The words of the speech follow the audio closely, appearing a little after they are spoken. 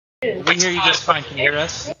We hear you just fine. Can you hear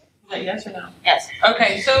us? Is that yes or no? Yes.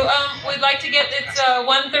 Okay, so we'd like to get, it's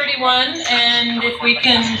 1:31, and if we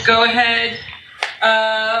can go ahead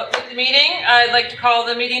with the meeting, I'd like to call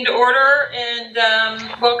the meeting to order and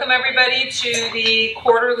welcome everybody to the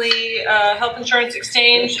quarterly health insurance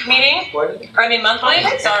exchange meeting.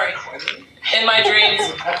 Monthly, sorry, in my dreams.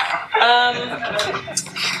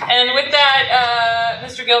 And with that,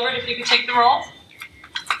 Mr. Gilbert, if you could take the roll.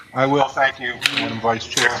 I will, thank you, Madam Vice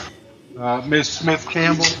Chair. Ms.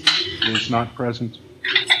 Smith-Campbell is not present.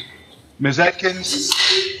 Ms. Atkins?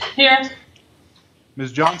 Here.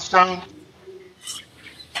 Ms. Johnstone?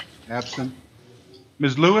 Absent.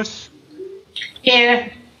 Ms. Lewis?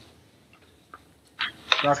 Here.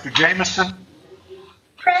 Dr. Jameson?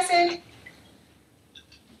 Present.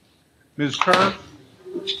 Ms. Kerr?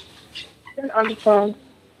 On the phone.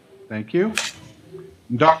 Thank you.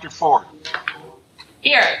 And Dr. Ford?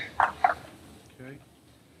 Here. Okay.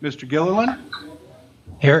 Mr. Gilliland?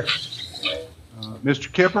 Here.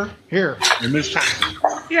 Mr. Kipper? Here. And Ms. Tyson?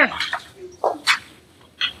 Here.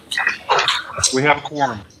 We have a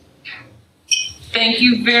quorum. Thank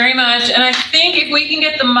you very much. And I think if we can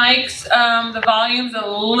get the mics, the volumes a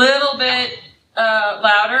little bit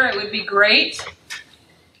louder, it would be great.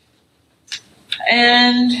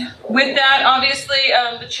 And with that, obviously,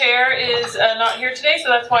 the chair is not here today, so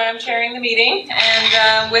that's why I'm chairing the meeting.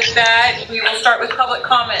 And with that, we will start with public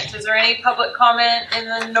comment. Is there any public comment in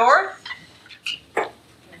the north?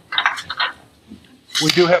 We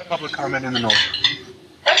do have public comment in the north.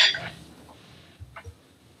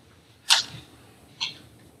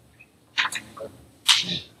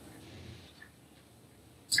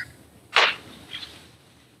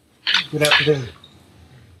 Good afternoon.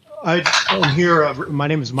 I'm here. My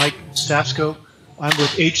name is Mike Safsco. I'm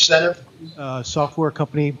with HSentive, a software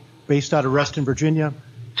company based out of Reston, Virginia,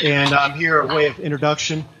 and I'm here a way of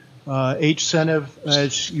introduction. HSentive,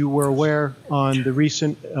 as you were aware, on the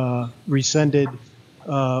recent rescinded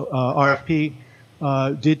RFP,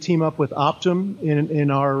 did team up with Optum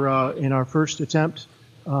in our first attempt.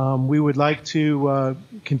 We would like to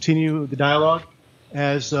continue the dialogue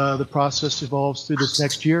as the process evolves through this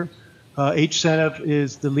next year. HSentive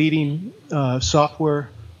is the leading software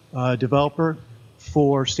developer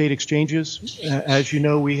for state exchanges. As you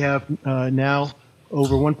know, we have now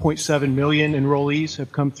over 1.7 million enrollees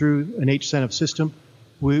have come through an HSentive system.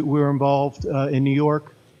 We're involved in New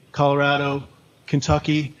York, Colorado,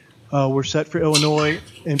 Kentucky. We're set for Illinois,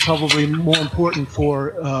 and probably more important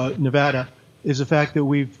for Nevada is the fact that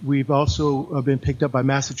we've also been picked up by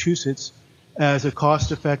Massachusetts as a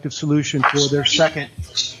cost-effective solution for their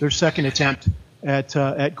second attempt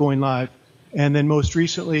at going live. And then most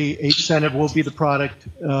recently, HSentive will be the product,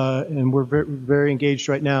 and we're very engaged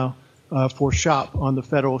right now for SHOP on the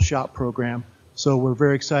federal SHOP program. So we're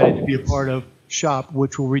very excited to be a part of SHOP,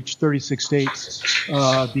 which will reach 36 states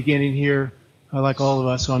beginning here, like all of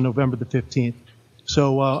us, on November the 15th.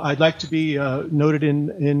 So I'd like to be noted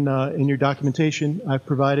in your documentation. I've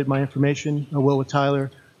provided my information, I will with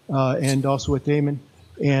Tyler, and also with Damon.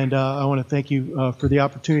 And I want to thank you for the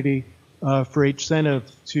opportunity for HSentive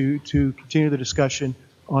to continue the discussion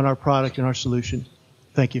on our product and our solution.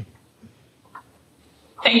 Thank you.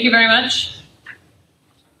 Thank you very much.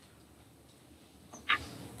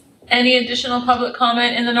 Any additional public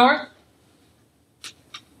comment in the north?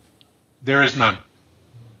 There is none.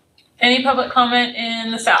 Any public comment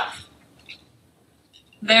in the south?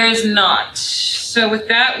 There is not. So with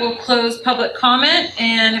that, we'll close public comment,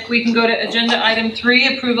 and if we can go to agenda item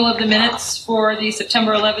 3, approval of the minutes for the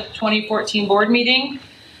September 11th, 2014 board meeting.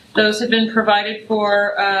 Those have been provided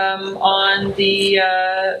for on the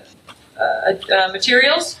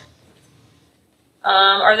materials.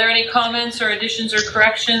 Are there any comments or additions or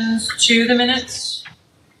corrections to the minutes?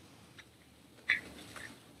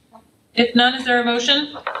 If none, is there a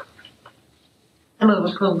motion? I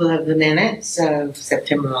move approval of the minutes of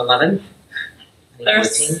September 11th.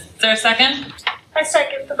 Is there a second? I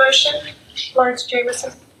second the motion. Lawrence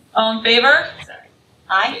Jameson. All in favor?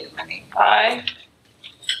 Aye. Aye.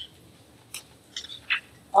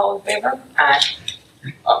 All in favor? Aye.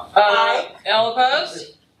 All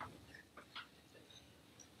opposed?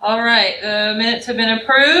 All right, the minutes have been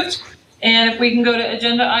approved. And if we can go to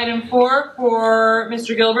agenda item 4 for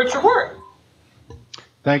Mr. Gilbert's report.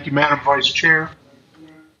 Thank you, Madam Vice Chair,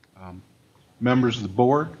 members of the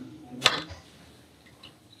board.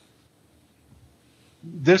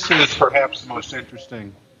 This is perhaps the most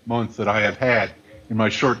interesting month that I have had in my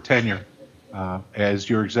short tenure as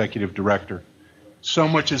your executive director. So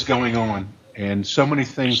much is going on, and so many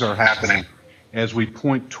things are happening as we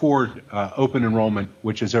point toward open enrollment,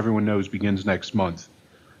 which, as everyone knows, begins next month.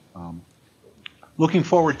 Looking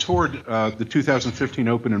forward toward the 2015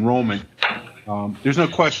 open enrollment, there's no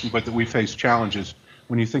question but that we face challenges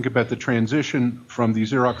when you think about the transition from the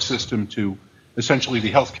Xerox system to essentially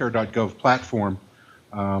the healthcare.gov platform.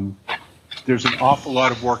 There's an awful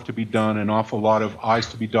lot of work to be done, an awful lot of I's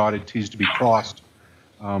to be dotted, T's to be crossed.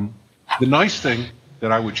 The nice thing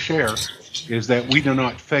that I would share is that we do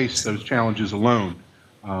not face those challenges alone.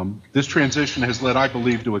 This transition has led, I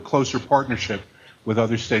believe, to a closer partnership with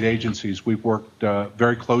other state agencies. We've worked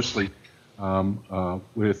very closely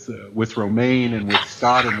with Romaine and with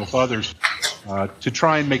Scott and with others to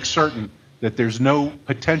try and make certain that there's no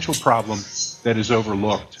potential problem that is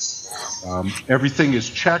overlooked. Everything is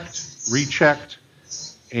checked, rechecked,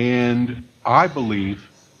 and I believe,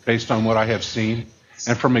 based on what I have seen,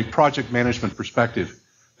 and from a project management perspective,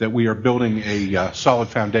 that we are building a solid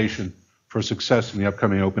foundation for success in the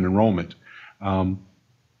upcoming open enrollment.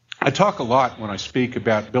 I talk a lot when I speak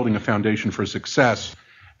about building a foundation for success,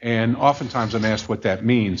 and oftentimes I'm asked what that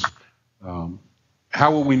means. How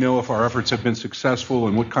will we know if our efforts have been successful,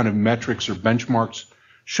 and what kind of metrics or benchmarks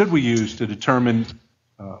should we use to determine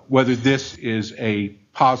whether this is a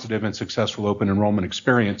positive and successful open enrollment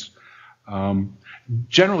experience?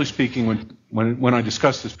 Generally speaking, when I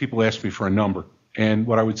discuss this, people ask me for a number, and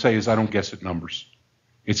what I would say is I don't guess at numbers.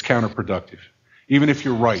 It's counterproductive. Even if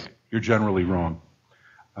you're right, you're generally wrong.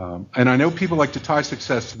 And I know people like to tie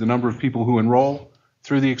success to the number of people who enroll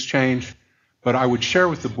through the exchange, but I would share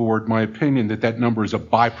with the board my opinion that that number is a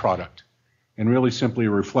byproduct and really simply a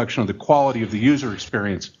reflection of the quality of the user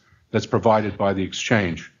experience that's provided by the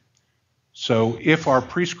exchange. So if our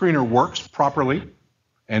pre-screener works properly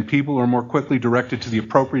and people are more quickly directed to the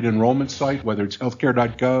appropriate enrollment site, whether it's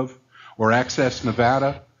healthcare.gov or Access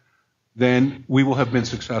Nevada, then we will have been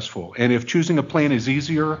successful. And if choosing a plan is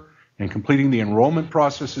easier and completing the enrollment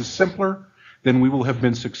process is simpler, then we will have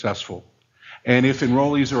been successful. And if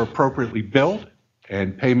enrollees are appropriately billed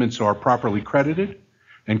and payments are properly credited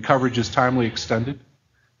and coverage is timely extended,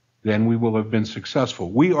 then we will have been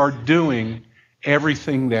successful. We are doing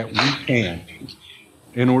everything that we can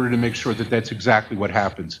in order to make sure that that's exactly what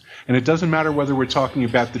happens. And it doesn't matter whether we're talking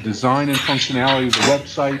about the design and functionality of the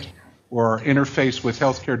website or our interface with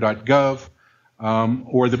healthcare.gov,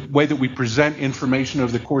 or the way that we present information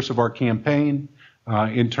over the course of our campaign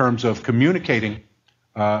in terms of communicating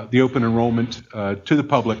the open enrollment to the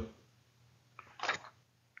public.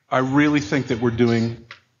 I really think that we're doing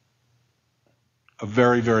a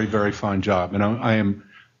very, very, very fine job. And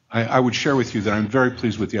I would share with you that I'm very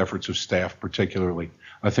pleased with the efforts of staff, particularly.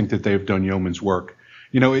 I think that they have done yeoman's work.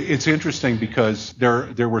 You know, it's interesting because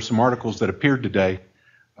there were some articles that appeared today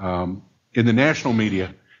in the national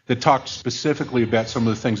media that talked specifically about some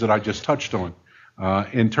of the things that I just touched on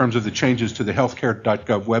in terms of the changes to the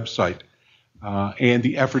healthcare.gov website and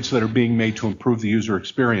the efforts that are being made to improve the user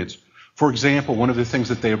experience. For example, one of the things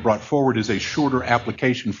that they have brought forward is a shorter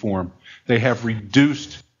application form. They have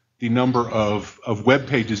reduced the number of web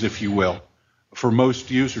pages, if you will, for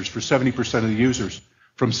most users, for 70% of the users,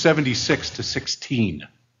 from 76 to 16.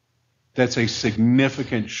 That's a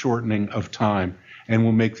significant shortening of time and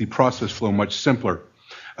will make the process flow much simpler.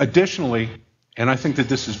 Additionally, and I think that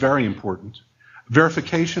this is very important,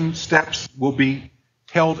 verification steps will be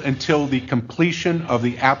held until the completion of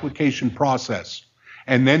the application process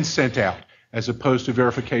and then sent out, as opposed to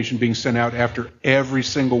verification being sent out after every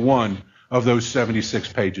single one of those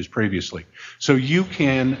 76 pages previously. So you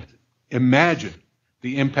can imagine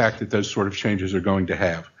the impact that those sort of changes are going to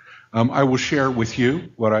have. I will share with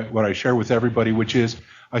you what I share with everybody, which is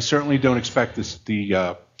I certainly don't expect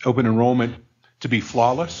the open enrollment to be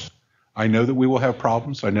flawless. I know that we will have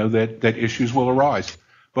problems. I know that issues will arise.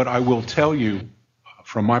 But I will tell you,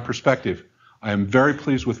 from my perspective, I am very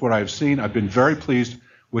pleased with what I have seen. I've been very pleased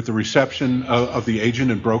with the reception of the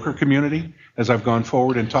agent and broker community as I've gone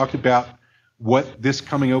forward and talked about what this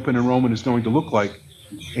coming open enrollment is going to look like.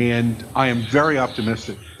 And I am very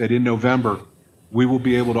optimistic that in November, we will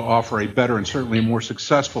be able to offer a better and certainly a more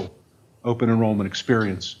successful open enrollment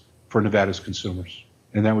experience for Nevada's consumers.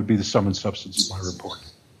 And that would be the sum and substance of my report.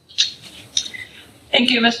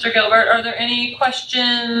 Thank you, Mr. Gilbert. Are there any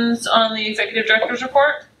questions on the Executive Director's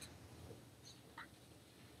report?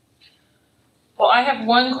 Well, I have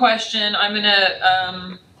one question. I'm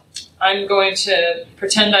going to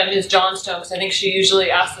pretend I'm Ms. Johnstone because I think she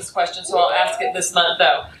usually asks this question, so I'll ask it this month,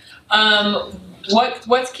 though.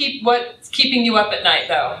 What's keeping you up at night,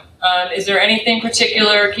 though? Is there anything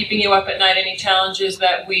particular keeping you up at night? Any challenges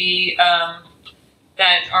that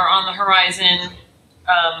that are on the horizon?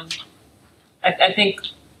 I think,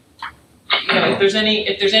 you know, if there's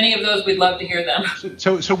any of those, we'd love to hear them.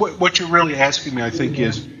 So what you're really asking me, I think,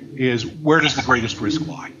 is is where does the greatest risk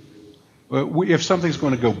lie? If something's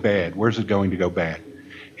going to go bad, where's it going to go bad?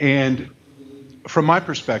 And from my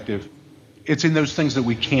perspective, it's in those things that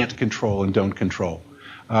we can't control and don't control.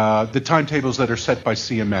 The timetables that are set by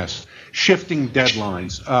CMS, shifting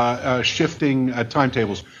deadlines, shifting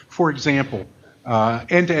timetables. For example,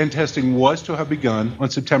 end-to-end testing was to have begun on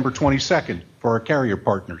September 22nd for our carrier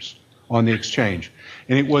partners on the exchange.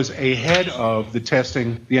 And it was ahead of the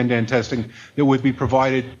testing, the end-to-end testing, that would be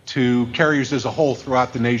provided to carriers as a whole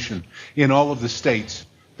throughout the nation in all of the states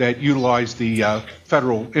that utilize the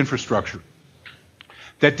federal infrastructure.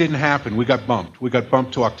 That didn't happen. We got bumped. We got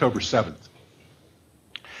bumped to October 7th.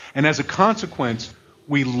 And as a consequence,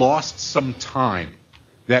 we lost some time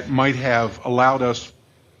that might have allowed us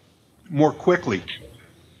more quickly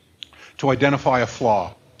to identify a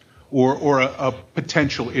flaw or a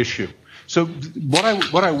potential issue. So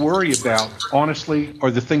what I worry about, honestly,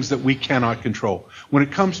 are the things that we cannot control. When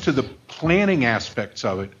it comes to the planning aspects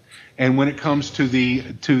of it, and when it comes to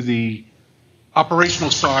the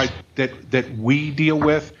operational side that we deal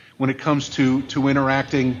with, when it comes to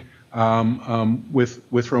interacting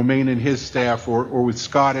with Romain and his staff or with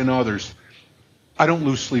Scott and others, I don't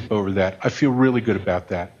lose sleep over that. I feel really good about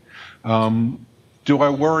that. Do I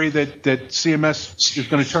worry that CMS is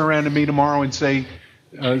going to turn around to me tomorrow and say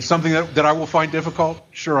something that I will find difficult?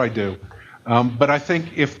 Sure I do. But I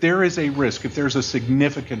think if there is a risk, if there's a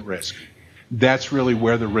significant risk, that's really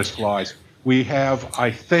where the risk lies. We have,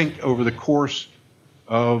 I think, over the course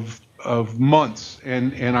of months,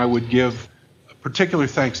 and I would give particular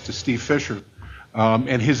thanks to Steve Fisher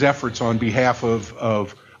and his efforts on behalf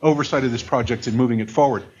of oversight of this project and moving it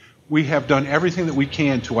forward. We have done everything that we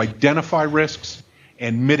can to identify risks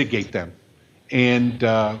and mitigate them. And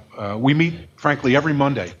we meet, frankly, every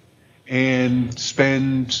Monday and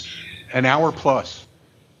spend an hour plus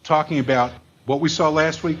talking about what we saw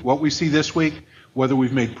last week, what we see this week, whether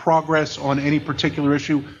we've made progress on any particular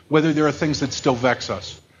issue, whether there are things that still vex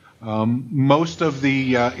us. Most of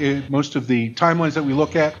the timelines that we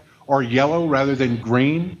look at are yellow rather than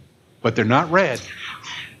green, but they're not red,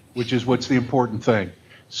 which is what's the important thing.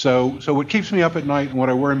 So what keeps me up at night and what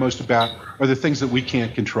I worry most about are the things that we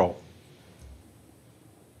can't control.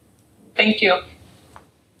 Thank you.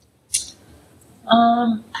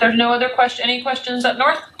 There's no other any questions up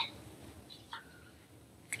north?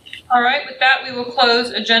 All right, with that, we will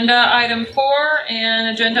close agenda item 4, and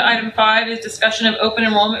agenda item 5 is discussion of open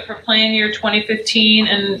enrollment for plan year 2015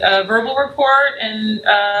 and verbal report, and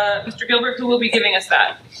Mr. Gilbert, who will be giving us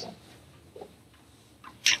that?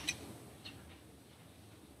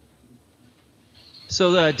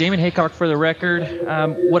 So Damon Haycock for the record.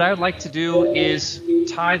 What I would like to do is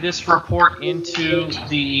tie this report into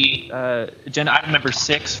the agenda item number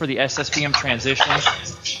 6 for the SSBM transition.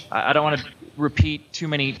 I don't want to repeat too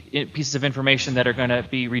many pieces of information that are going to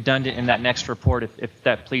be redundant in that next report if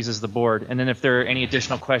that pleases the board. And then if there are any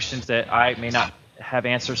additional questions that I may not have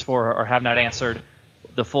answers for or have not answered,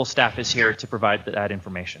 the full staff is here to provide that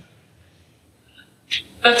information.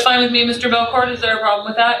 That's fine with me, Mr. Belcourt. Is there a problem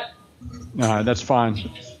with that? That's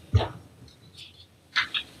fine.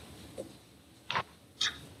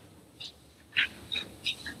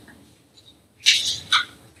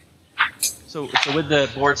 So with the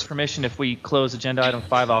board's permission, if we close agenda item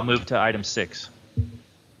 5, I'll move to item 6.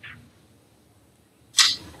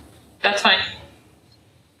 That's fine.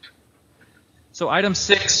 So item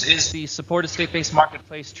 6 is the supported state-based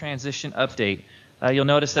marketplace transition update. You'll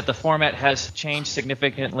notice that the format has changed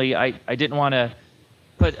significantly. I didn't want to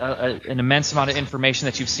put an immense amount of information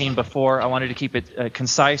that you've seen before. I wanted to keep it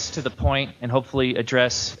concise, to the point, and hopefully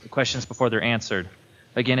address questions before they're answered.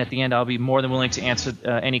 Again, at the end, I'll be more than willing to answer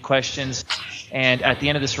any questions. And at the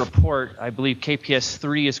end of this report, I believe KPS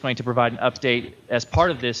 3 is going to provide an update as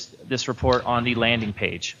part of this report on the landing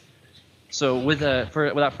page. So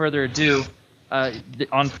without further ado,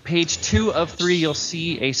 on page 2 of 3, you'll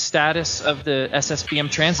see a status of the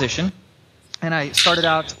SSBM transition. And I started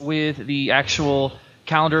out with the actual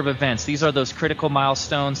calendar of events. These are those critical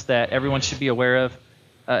milestones that everyone should be aware of.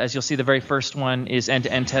 As you'll see, the very first one is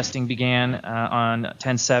end-to-end testing began on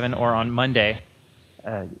 10/7 or on Monday.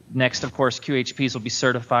 Next, of course, QHPs will be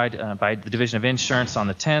certified by the Division of Insurance on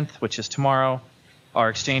the 10th, which is tomorrow. Our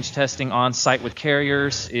exchange testing on site with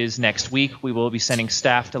carriers is next week. We will be sending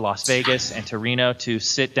staff to Las Vegas and to Reno to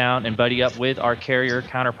sit down and buddy up with our carrier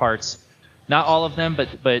counterparts. Not all of them,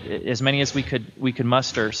 but as many as we could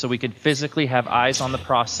muster, so we could physically have eyes on the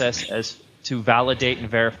process as to validate and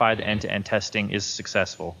verify the end-to-end testing is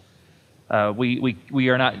successful. We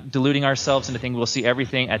are not deluding ourselves into thinking we'll see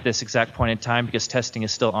everything at this exact point in time, because testing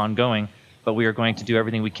is still ongoing, but we are going to do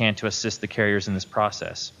everything we can to assist the carriers in this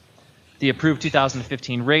process. The approved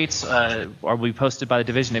 2015 rates will be posted by the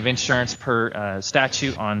Division of Insurance per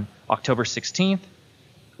statute on October 16th.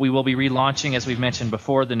 We will be relaunching, as we've mentioned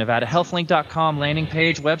before, the NevadaHealthLink.com landing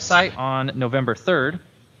page website on November 3rd.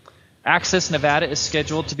 Access Nevada is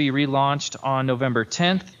scheduled to be relaunched on November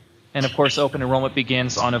 10th, and of course, open enrollment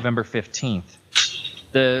begins on November 15th.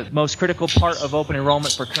 The most critical part of open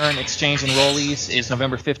enrollment for current exchange enrollees is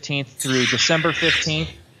November 15th through December 15th,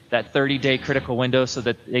 that 30-day critical window, so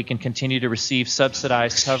that they can continue to receive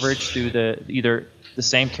subsidized coverage through either the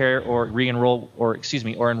same carrier or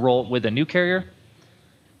or enroll with a new carrier.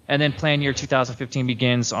 And then plan year 2015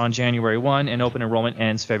 begins on January 1, and open enrollment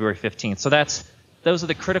ends February 15th. So those are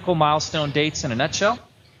the critical milestone dates in a nutshell.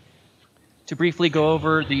 To briefly go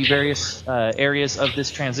over the various areas of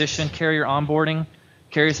this transition, carrier onboarding.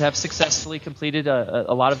 Carriers have successfully completed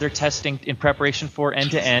a lot of their testing in preparation for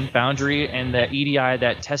end-to-end boundary and the EDI,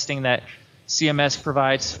 that testing that CMS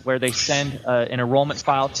provides, where they send an enrollment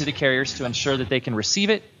file to the carriers to ensure that they can receive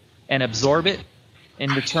it and absorb it. In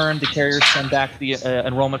return, the carriers send back the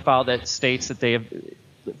enrollment file that states that they have,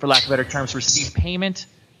 for lack of better terms, received payment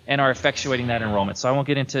and are effectuating that enrollment. So I won't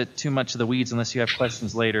get into too much of the weeds unless you have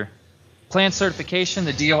questions later. Plan certification,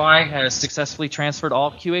 the DOI has successfully transferred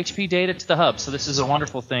all QHP data to the hub. So this is a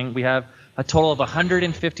wonderful thing. We have a total of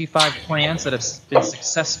 155 plans that have been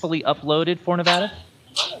successfully uploaded for Nevada.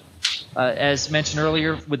 As mentioned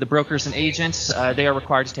earlier, with the brokers and agents, they are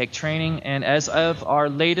required to take training. And as of our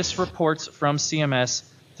latest reports from CMS,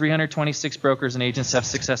 326 brokers and agents have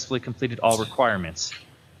successfully completed all requirements.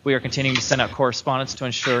 We are continuing to send out correspondence to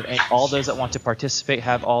ensure all those that want to participate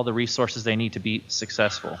have all the resources they need to be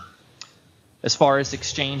successful. As far as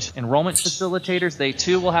exchange enrollment facilitators, they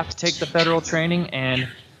too will have to take the federal training, and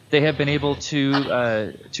they have been able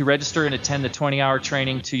to register and attend the 20-hour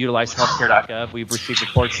training to utilize healthcare.gov. We've received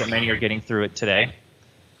reports that many are getting through it today.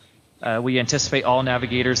 We anticipate all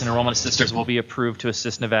navigators and enrollment assisters will be approved to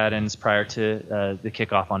assist Nevadans prior to the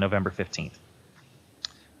kickoff on November 15th.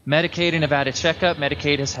 Medicaid and Nevada Checkup.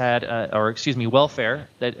 Medicaid has had, welfare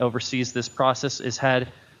that oversees this process has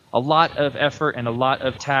had a lot of effort and a lot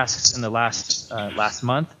of tasks in the last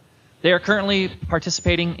month. They are currently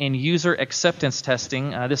participating in user acceptance testing.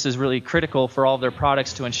 This is really critical for all of their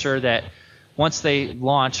products to ensure that once they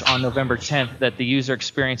launch on November 10th, that the user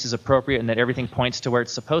experience is appropriate and that everything points to where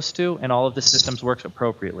it's supposed to and all of the systems work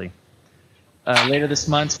appropriately. Later this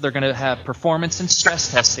month, they're going to have performance and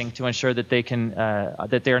stress testing to ensure that they can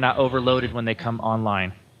that they are not overloaded when they come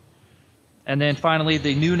online. And then finally,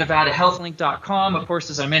 the new NevadaHealthLink.com, of course,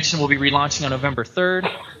 as I mentioned, will be relaunching on November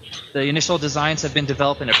 3rd. The initial designs have been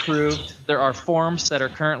developed and approved. There are forms that are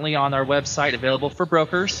currently on our website available for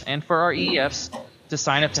brokers and for our EEFs to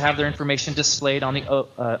sign up to have their information displayed on the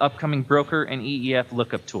upcoming broker and EEF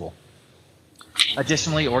lookup tool.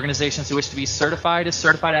 Additionally, organizations who wish to be certified as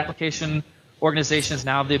certified application organizations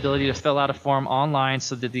now have the ability to fill out a form online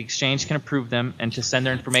so that the exchange can approve them and to send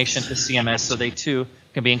their information to CMS so they too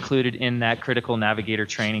can be included in that critical navigator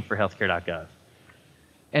training for healthcare.gov.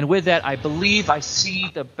 And with that, I believe I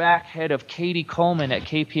see the back head of Katie Coleman at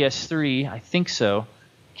KPS3. I think so.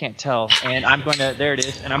 Can't tell. And I'm going to, there it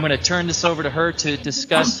is. And I'm going to turn this over to her to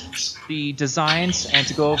discuss the designs and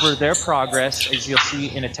to go over their progress, as you'll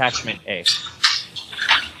see in attachment A.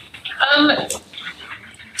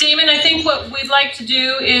 Damon, I think what we'd like to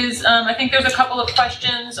do is, I think there's a couple of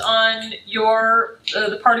questions on your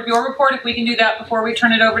the part of your report. If we can do that before we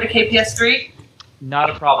turn it over to KPS3. Not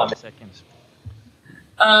a problem. Seconds.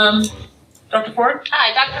 Dr. Ford?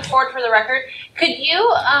 Hi, Dr. Ford for the record. Could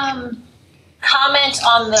you comment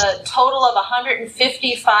on the total of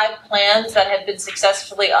 155 plans that have been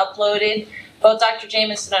successfully uploaded? Both Dr.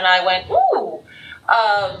 Jameson and I went, ooh.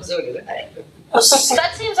 So do I.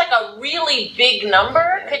 That seems like a really big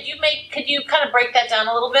number. Could you kind of break that down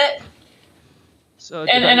a little bit? So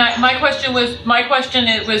my question was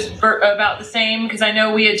about the same, because I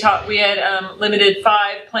know we had limited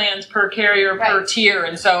 5 plans per carrier per tier,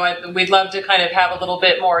 and so we'd love to kind of have a little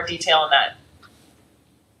bit more detail on that.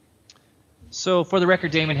 So for the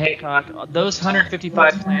record, Damon Haycock, those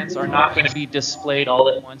 155 plans are not going to be displayed all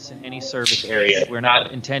at once in any service area. We're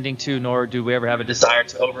not intending to, nor do we ever have a desire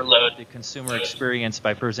to overload the consumer experience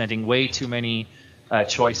by presenting way too many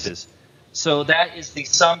choices. So that is the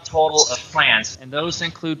sum total of plans, and those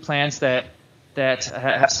include plans that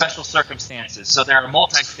have special circumstances. So there are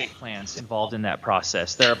multi-state plans involved in that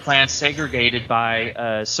process. There are plans segregated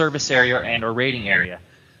by service area and or rating area.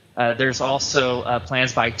 There's also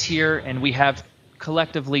plans by tier, and we have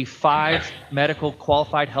collectively 5 medical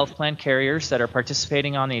qualified health plan carriers that are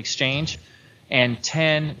participating on the exchange. and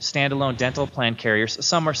 10 standalone dental plan carriers.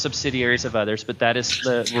 Some are subsidiaries of others, but that is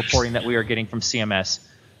the reporting that we are getting from CMS.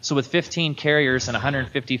 So with 15 carriers and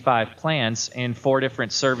 155 plans in 4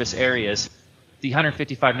 different service areas, the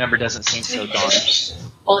 155 number doesn't seem so daunting.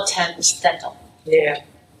 Well, 10 is dental. Yeah.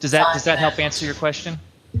 Does that help answer your question?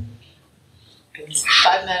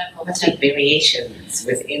 5 medical, 10 variations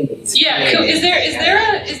within these. Yeah, so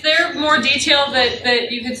is there more detail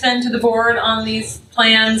that you could send to the board on these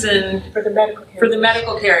plans and For the medical care. for the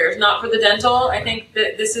medical carriers, not for the dental? I think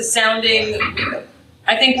that this is sounding,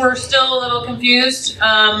 I think we're still a little confused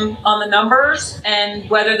on the numbers and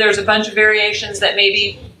whether there's a bunch of variations that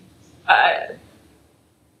maybe, I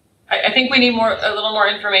think we need a little more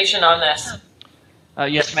information on this.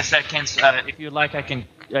 Yes, Ms. Atkins, if you'd like, I can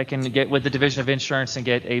get with the Division of Insurance and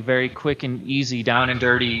get a very quick and easy, down and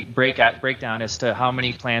dirty breakdown as to how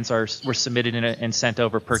many plans were submitted and sent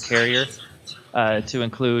over per carrier, to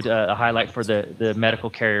include a highlight for the medical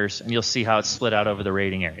carriers, and you'll see how it's split out over the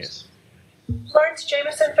rating areas. Lawrence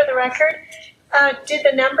Jameson for the record. Did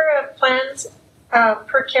the number of plans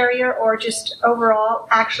per carrier or just overall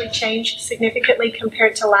actually change significantly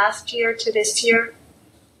compared to last year to this year?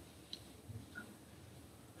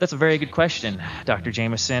 That's a very good question, Dr.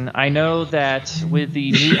 Jameson. I know that with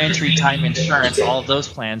the new entry time insurance, all of those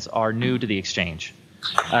plans are new to the exchange.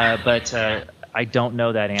 But I don't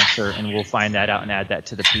know that answer, and we'll find that out and add that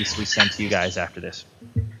to the piece we send to you guys after this.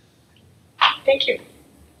 Thank you.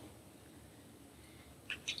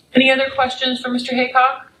 Any other questions for Mr.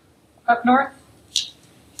 Haycock up north?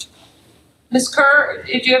 Ms. Kerr,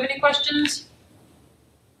 do you have any questions?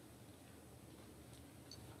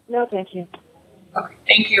 No, thank you. Okay,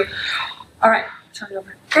 thank you. All right, turn it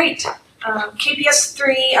over. Great. KPS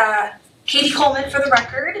 3, Katie Coleman for the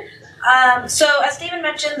record. So as David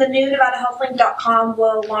mentioned, the new NevadaHealthLink.com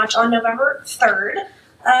will launch on November 3rd.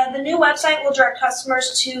 The new website will direct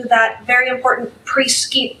customers to that very important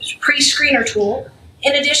pre-screener tool,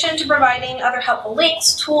 in addition to providing other helpful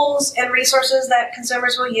links, tools, and resources that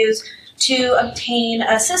consumers will use to obtain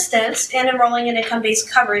assistance in enrolling in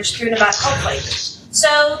income-based coverage through Nevada HealthLink.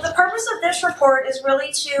 So the purpose of this report is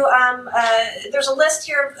really to, there's a list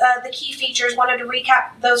here of the key features, wanted to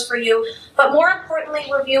recap those for you, but more importantly,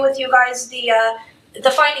 review with you guys the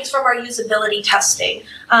findings from our usability testing.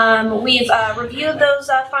 We've reviewed those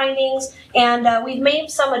findings, and we've made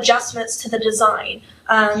some adjustments to the design,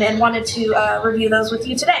 and wanted to review those with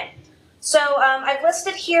you today. So I've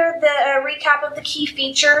listed here the recap of the key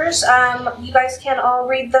features. You guys can all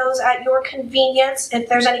read those at your convenience. If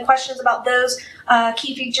there's any questions about those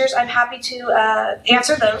key features, I'm happy to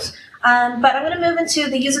answer those. But I'm going to move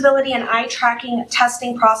into the usability and eye tracking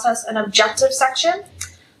testing process and objective section.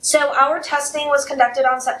 So our testing was conducted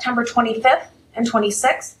on September 25th and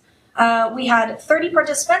 26th. We had 30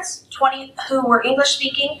 participants, 20 who were English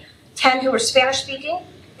speaking, 10 who were Spanish speaking.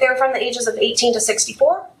 They were from the ages of 18 to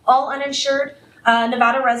 64. All uninsured,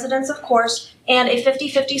 Nevada residents, of course, and a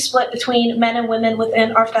 50-50 split between men and women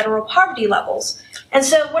within our federal poverty levels. And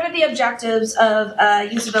so what are the objectives of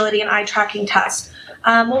usability and eye tracking test?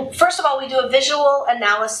 Well, first of all, we do a visual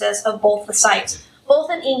analysis of both the sites, both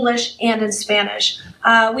in English and in Spanish.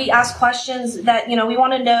 We ask questions that, we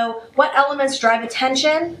want to know what elements drive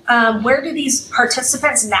attention, where do these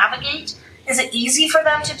participants navigate? Is it easy for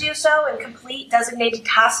them to do so and complete designated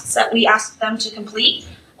tasks that we ask them to complete?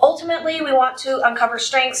 Ultimately, we want to uncover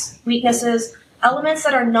strengths, weaknesses, elements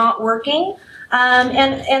that are not working,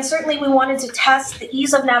 and certainly we wanted to test the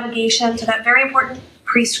ease of navigation to that very important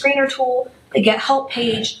pre-screener tool, the Get Help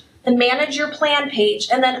page, the Manage Your Plan page,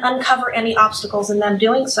 and then uncover any obstacles in them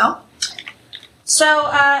doing so. So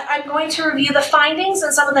I'm going to review the findings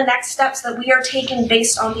and some of the next steps that we are taking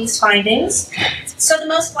based on these findings. So the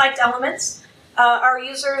most liked elements, our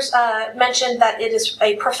users mentioned that it is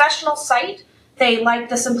a professional site. They liked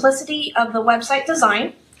the simplicity of the website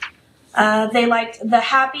design. They liked the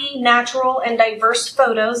happy, natural, and diverse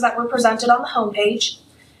photos that were presented on the homepage,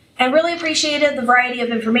 and really appreciated the variety of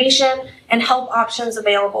information and help options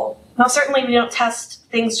available. Now, certainly we don't test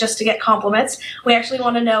things just to get compliments. We actually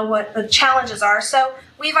want to know what the challenges are. So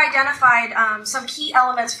we've identified some key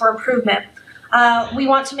elements for improvement. We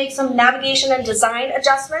want to make some navigation and design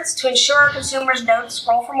adjustments to ensure our consumers know to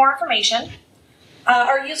scroll for more information.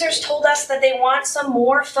 Our users told us that they want some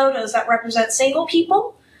more photos that represent single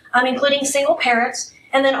people, including single parents,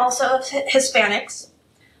 and then also Hispanics.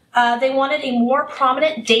 They wanted a more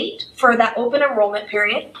prominent date for that open enrollment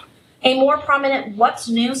period, a more prominent What's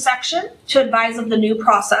New section to advise of the new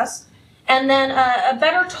process, and then a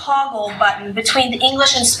better toggle button between the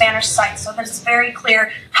English and Spanish sites so that it's very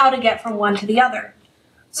clear how to get from one to the other.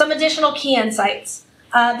 Some additional key insights.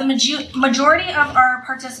 The majority of our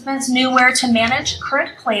participants knew where to manage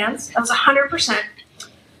current plans. That was 100%.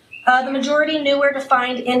 The majority knew where to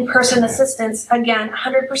find in-person assistance. Again,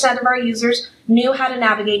 100% of our users knew how to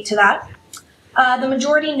navigate to that. The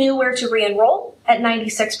majority knew where to re-enroll at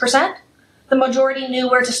 96%. The majority knew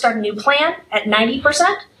where to start a new plan at 90%.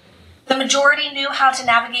 The majority knew how to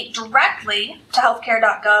navigate directly to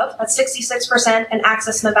healthcare.gov at 66% and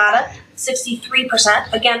Access Nevada,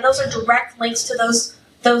 63%. Again, those are direct links to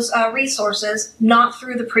those resources, not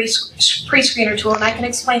through the pre-screener tool, and I can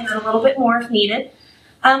explain that a little bit more if needed.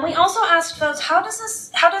 We also asked folks, how does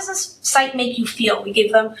this site make you feel? We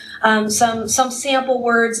gave them some sample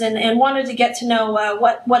words and wanted to get to know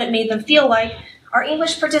what it made them feel like. Our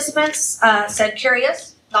English participants said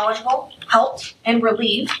curious, knowledgeable, helped, and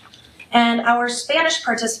relieved. And our Spanish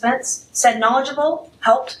participants said knowledgeable,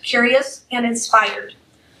 helped, curious, and inspired.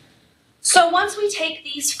 So once we take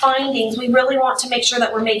these findings, we really want to make sure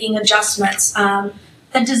that we're making adjustments.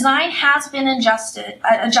 The design has been adjusted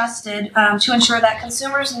to ensure that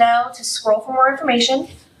consumers know to scroll for more information,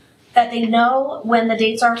 that they know when the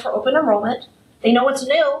dates are for open enrollment, they know what's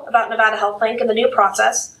new about Nevada HealthLink and the new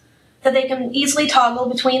process, that they can easily toggle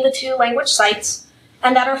between the two language sites,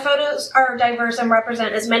 and that our photos are diverse and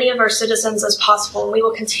represent as many of our citizens as possible. And we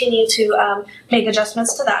will continue to make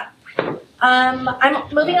adjustments to that. I'm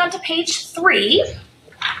moving on to page 3.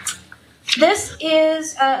 This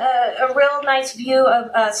is a real nice view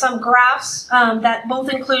of some graphs that both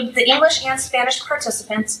include the English and Spanish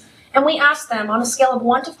participants. And we asked them on a scale of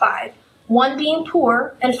 1 to 5, 1 being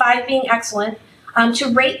poor and 5 being excellent,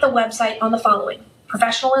 to rate the website on the following: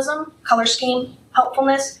 professionalism, color scheme,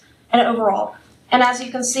 helpfulness, and overall. And as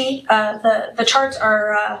you can see, the charts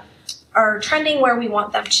are trending where we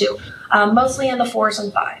want them to, mostly in the 4s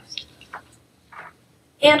and 5s.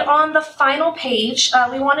 And on the final page,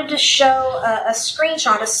 we wanted to show a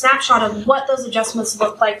screenshot, a snapshot of what those adjustments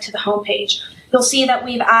look like to the homepage. You'll see that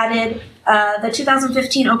we've added the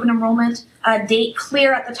 2015 open enrollment date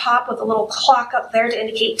clear at the top with a little clock up there to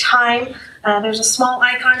indicate time. There's a small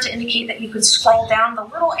icon to indicate that you could scroll down. The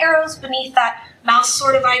little arrows beneath that mouse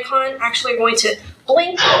sort of icon actually are going to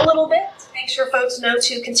blink a little bit to make sure folks know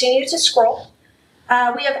to continue to scroll.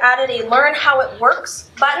 We have added a Learn How It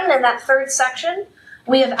Works button in that 3rd section.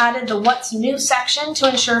 We have added the What's New section to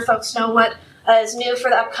ensure folks know what is new for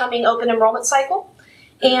the upcoming open enrollment cycle.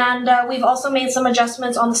 And we've also made some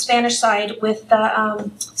adjustments on the Spanish side with the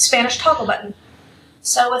Spanish toggle button.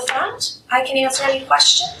 So with that, I can answer any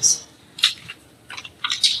questions.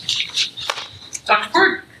 Dr.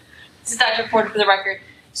 Ford. This is Dr. Ford for the record.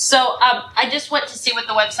 So I just went to see what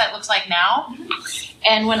the website looks like now.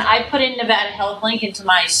 And when I put in Nevada HealthLink into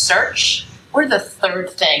my search, we're the 3rd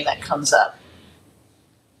thing that comes up.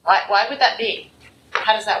 Why would that be?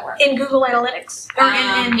 How does that work? In Google Analytics? Or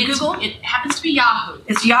in Google? It happens to be Yahoo.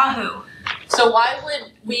 It's Yahoo. So why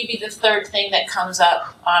would we be the 3rd thing that comes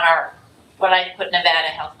up on when I put Nevada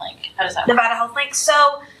HealthLink? How does that work? Nevada HealthLink.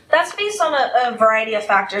 So that's based on a variety of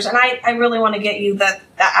factors. And I really want to get you the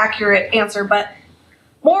accurate answer. But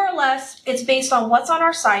more or less, it's based on what's on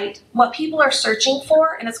our site, what people are searching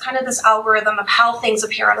for, and it's kind of this algorithm of how things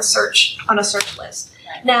appear on a search list.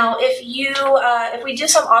 Now, if we do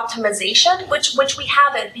some optimization, which we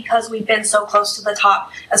haven't because we've been so close to the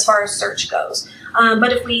top as far as search goes,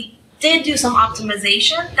 but if we did do some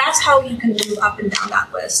optimization, that's how you can move up and down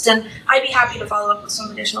that list. And I'd be happy to follow up with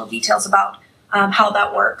some additional details about how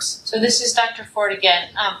that works. So this is Dr. Ford again.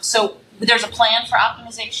 So there's a plan for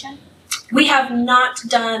optimization? We have not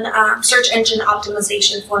done search engine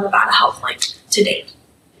optimization for Nevada HealthLink to date.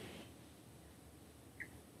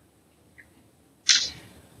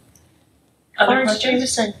 Lawrence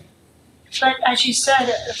Jameson. But as you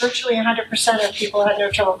said, virtually 100% of people had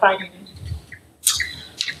no trouble finding it.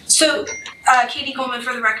 So, Katie Coleman,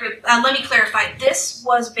 for the record, let me clarify. This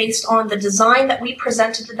was based on the design that we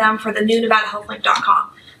presented to them for the new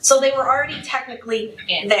NevadaHealthLink.com. So they were already technically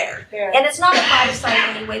there. And it's not a live site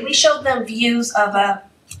anyway. We showed them views of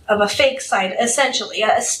a fake site, essentially,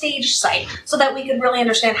 a staged site, so that we could really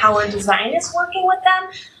understand how our design is working with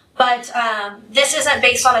them. But this isn't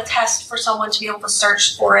based on a test for someone to be able to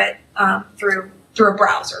search for it through a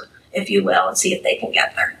browser, if you will, and see if they can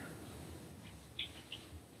get there.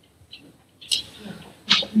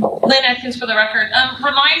 Lynn Atkins for the record.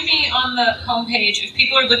 Remind me on the homepage, if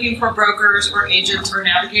people are looking for brokers or agents or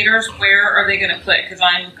navigators, where are they going to click? Because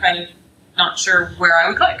I'm kind of not sure where I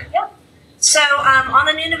would click. Yeah. So on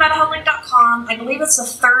the new NevadaHealthLink.com, I believe it's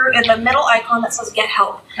the middle icon that says Get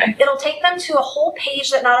Help. Okay. It'll take them to a whole page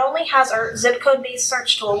that not only has our zip code-based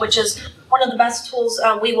search tool, which is one of the best tools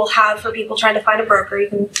we will have for people trying to find a broker. You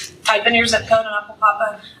can type in your zip code and up will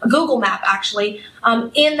pop a Google map actually.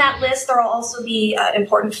 In that list, there will also be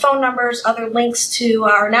important phone numbers, other links to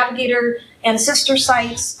our navigator and sister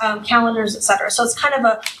sites, calendars, etc. So it's kind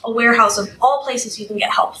of a warehouse of all places you can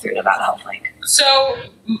get help through Nevada HealthLink. So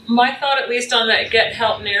my thought, at least on that get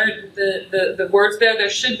help narrative, the words there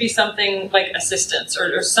should be something like assistance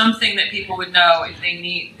or something that people would know if they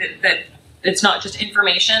need, that it's not just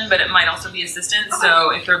information, but it might also be assistance. So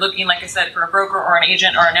if they're looking, like I said, for a broker or an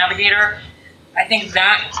agent or a navigator, I think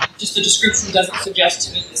that just the description doesn't suggest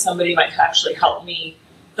to me that somebody might actually help me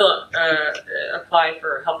apply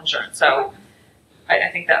for health insurance. So I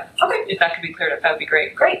think that if that could be cleared up, that would be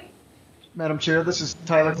great. Great. Madam Chair, this is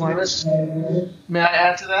Tyler Klimas. May I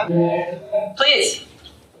add to that? Please.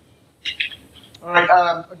 All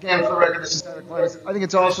right. Again, for the record, this is Tyler Klimas. I think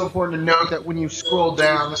it's also important to note that when you scroll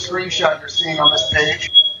down, the screenshot you're seeing on this page,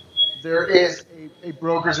 there is a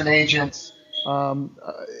brokers and agents.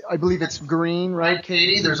 I believe it's green, right,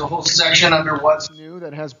 Katie? There's a whole section under what's new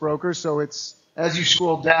that has brokers. So it's, as you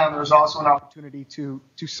scroll down, there's also an opportunity to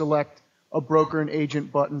select a broker and agent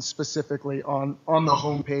button specifically on the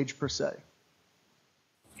home page per se.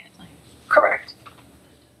 Correct.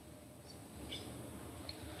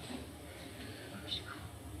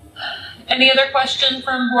 Any other question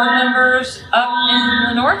from board members up in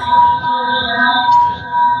the north?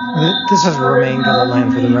 This is Romain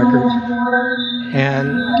Gilliland for the record. And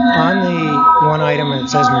on the one item it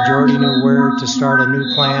says majority knew where to start a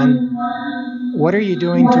new plan. What are you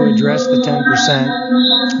doing to address the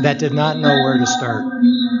 10% that did not know where to start?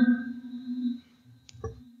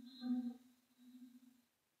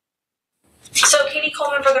 So Katie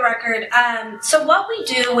Coleman for the record. So what we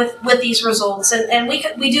do with these results, and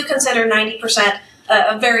we do consider 90%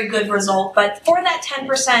 a very good result, but for that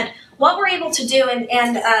 10%, what we're able to do,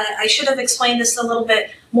 and I should have explained this a little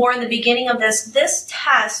bit more in the beginning of this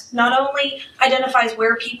test not only identifies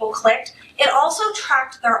where people clicked, it also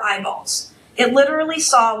tracked their eyeballs. It literally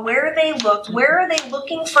saw where they looked, where are they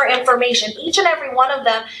looking for information, each and every one of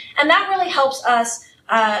them, and that really helps us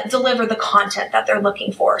deliver the content that they're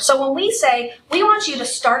looking for. So when we say, we want you to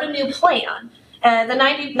start a new plan, the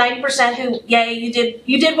 90% who, yay,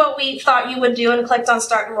 you did what we thought you would do and clicked on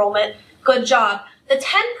start enrollment, good job. The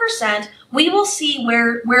 10%, we will see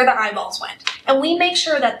where the eyeballs went. And we make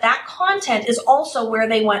sure that that content is also where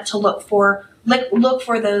they went to look for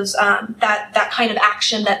those that kind of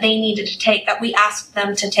action that they needed to take, that we asked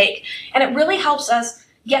them to take. And it really helps us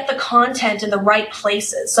get the content in the right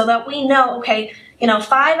places so that we know, okay,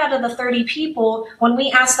 5 out of the 30 people, when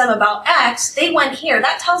we ask them about X, they went here.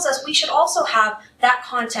 That tells us we should also have that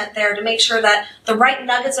content there to make sure that the right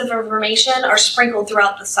nuggets of information are sprinkled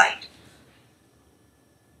throughout the site.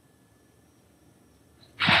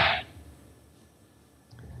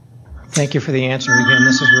 Thank you for the answer. Again,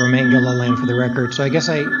 this is Romain Gilliland for the record. So I guess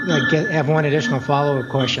I have one additional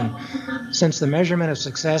follow-up question. Since the measurement of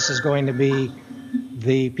success is going to be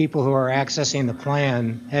the people who are accessing the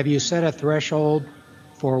plan, have you set a threshold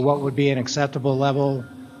for what would be an acceptable level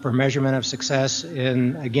for measurement of success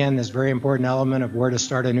in, again, this very important element of where to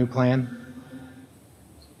start a new plan?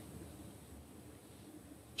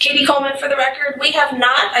 Katie Coleman for the record, we have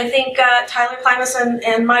not. I think Tyler Klimas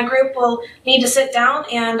and my group will need to sit down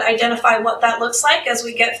and identify what that looks like as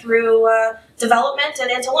we get through development and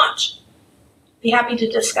into launch. Be happy to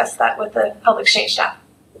discuss that with the Health Exchange staff.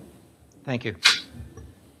 Thank you.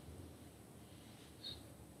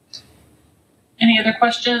 Any other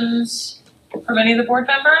questions from any of the board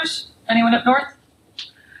members? Anyone up north?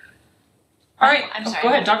 All right, I'm sorry. Go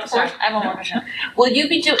ahead, Dr. Ford. Sorry, I have one more question. Will you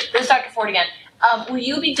be doing, this is Dr. Ford again, will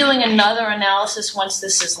you be doing another analysis once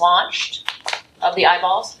this is launched of the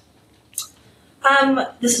eyeballs?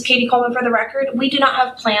 This is Katie Coleman for the record. We do not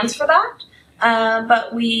have plans for that,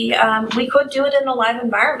 but we could do it in a live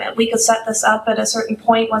environment. We could set this up at a certain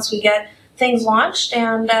point once we get things launched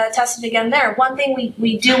and test it again there. One thing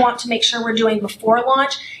we do want to make sure we're doing before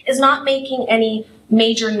launch is not making any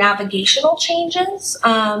major navigational changes.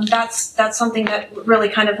 That's something that really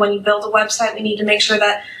kind of, when you build a website, we need to make sure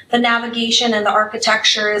that the navigation and the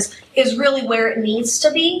architecture is really where it needs to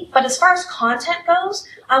be. But as far as content goes,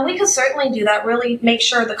 we could certainly do that, really make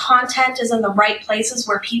sure the content is in the right places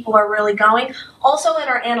where people are really going. Also in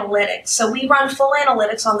our analytics. So we run full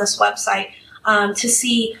analytics on this website to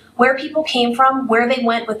see where people came from, where they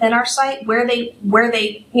went within our site, where they,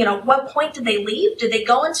 what point did they leave? Did they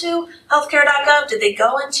go into healthcare.gov? Did they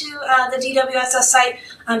go into the DWSS site?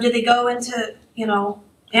 Did they go into,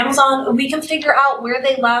 Amazon? We can figure out where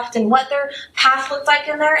they left and what their path looked like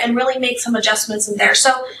in there and really make some adjustments in there.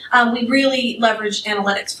 So we really leverage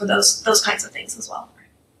analytics for those kinds of things as well.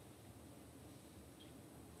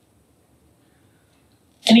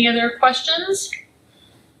 Any other questions?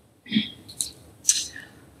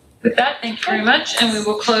 With that, thank you very much, and we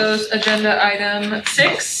will close agenda item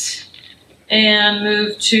 6 and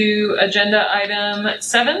move to agenda item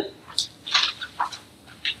 7.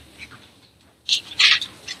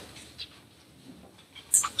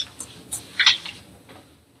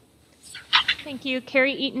 Thank you.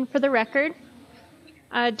 Carrie Eaton for the record.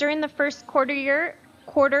 During the first quarter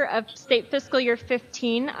of state fiscal year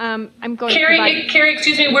 15, I'm going to provide... Carrie,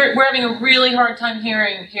 excuse me, we're having a really hard time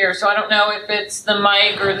hearing here, so I don't know if it's the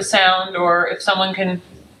mic or the sound or if someone can...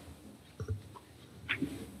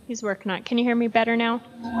 He's working on it. Can you hear me better now?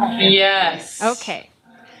 Yes. Okay.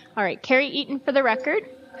 All right. Carrie Eaton for the record.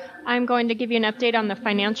 I'm going to give you an update on the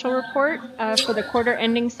financial report for the quarter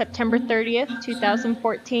ending September 30th,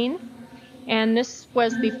 2014. And this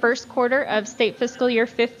was the first quarter of state fiscal year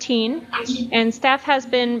 15. And staff has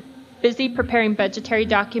been busy preparing budgetary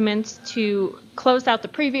documents to close out the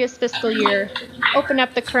previous fiscal year, open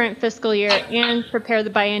up the current fiscal year, and prepare the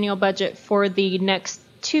biennial budget for the next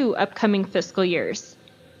 2 upcoming fiscal years.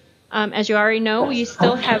 As you already know, we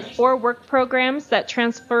still have 4 work programs that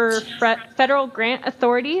transfer federal grant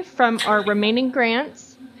authority from our remaining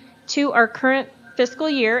grants to our current fiscal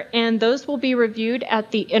year, and those will be reviewed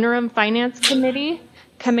at the Interim Finance Committee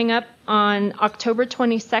coming up on October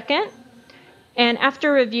 22nd. And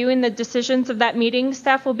after reviewing the decisions of that meeting,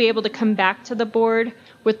 staff will be able to come back to the board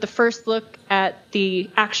with the first look at the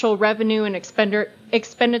actual revenue and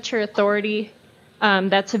expenditure authority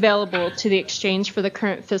that's available to the exchange for the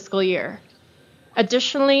current fiscal year.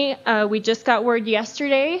 Additionally, we just got word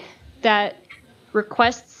yesterday that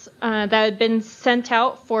requests that had been sent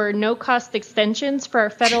out for no-cost extensions for our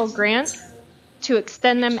federal grants to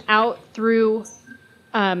extend them out through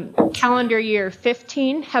calendar year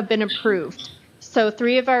 15 have been approved. So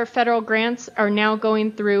 3 of our federal grants are now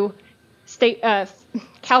going through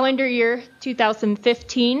calendar year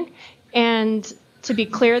 2015, and to be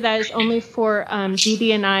clear, that is only for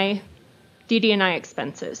DD&I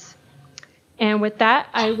expenses. And with that,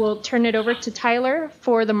 I will turn it over to Tyler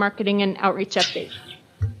for the marketing and outreach update.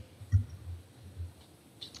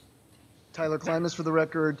 Tyler Klimas for the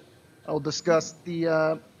record. I will discuss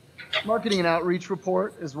the marketing and outreach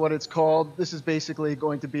report is what it's called. This is basically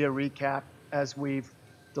going to be a recap as we've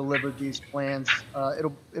delivered these plans.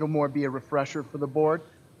 It'll more be a refresher for the board.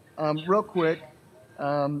 Real quick,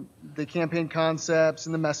 the campaign concepts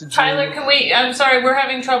and the messaging. Tyler, I'm sorry, we're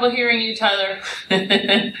having trouble hearing you, Tyler.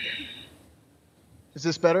 Is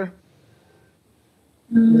this better?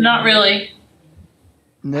 Not really.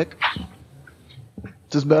 Nick? Is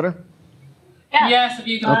this better? Yeah. Yes, if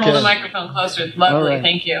you can pull the microphone closer. Lovely, right.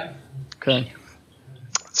 Thank you. Okay.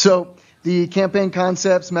 So the campaign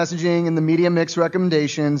concepts, messaging, and the media mix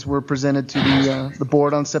recommendations were presented to the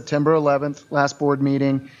board on September 11th, last board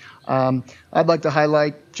meeting. I'd like to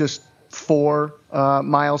highlight just 4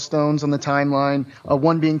 milestones on the timeline.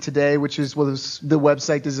 One being today, which was the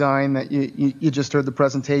website design that you just heard the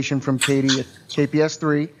presentation from Katie at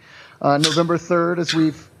KPS3. November 3rd, as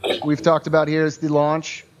we've talked about here, is the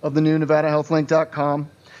launch of the new NevadaHealthLink.com.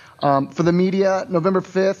 For the media, November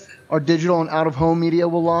 5th, our digital and out-of-home media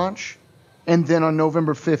will launch. And then on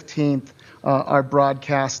November 15th, our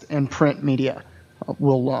broadcast and print media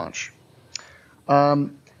will launch.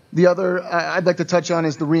 The other I'd like to touch on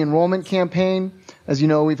is the re-enrollment campaign. As you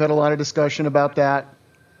know, we've had a lot of discussion about that.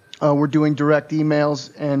 We're doing direct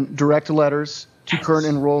emails and direct letters to current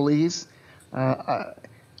enrollees.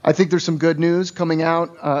 I think there's some good news coming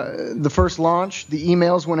out. The first launch, the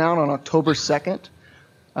emails went out on October 2nd.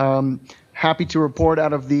 Happy to report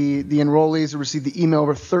out of the enrollees who received the email,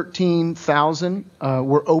 over 13,000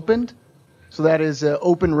 were opened. So that is an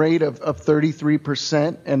open rate of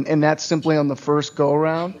 33%, and that's simply on the first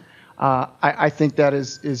go-around. I think that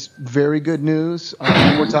is very good news.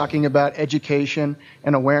 We're talking about education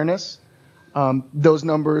and awareness. Those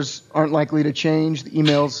numbers aren't likely to change. The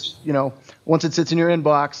emails, once it sits in your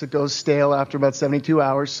inbox, it goes stale after about 72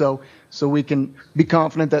 hours. So we can be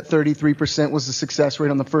confident that 33% was the success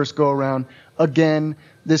rate on the first go-around. Again,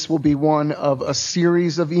 this will be one of a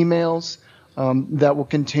series of emails that will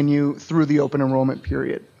continue through the open enrollment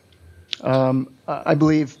period. I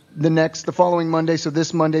believe the following Monday, so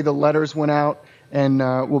this Monday, the letters went out, and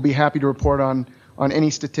we'll be happy to report on any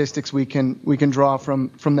statistics we can draw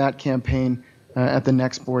from that campaign at the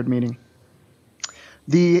next board meeting.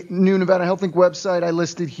 The new Nevada Health Link website I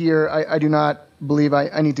listed here, I do not believe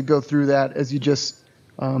I need to go through that, as you just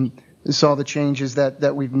saw the changes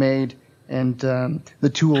that we've made and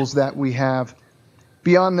the tools that we have.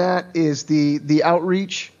 Beyond that is the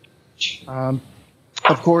outreach.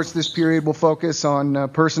 Of course, this period will focus on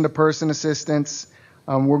person-to-person assistance,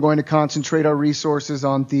 We're going to concentrate our resources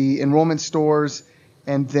on the enrollment stores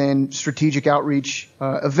and then strategic outreach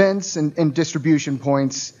events and distribution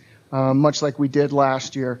points, much like we did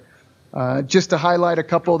last year. Just to highlight a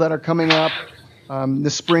couple that are coming up, the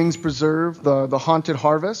Springs Preserve, the Haunted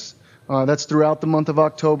Harvest. That's throughout the month of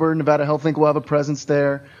October. Nevada Health Link will have a presence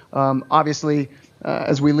there. Obviously,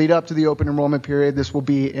 as we lead up to the open enrollment period, this will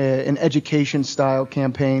be an education-style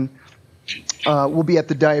campaign. We'll be at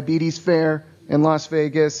the Diabetes Fair in Las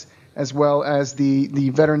Vegas, as well as the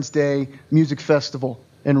Veterans Day Music Festival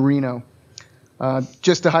in Reno.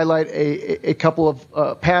 Just to highlight a couple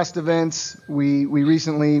of past events, we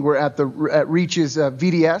recently were at REACH's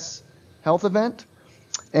VDS Health event,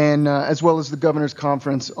 and as well as the Governor's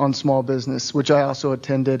Conference on Small Business, which I also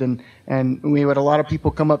attended, and we had a lot of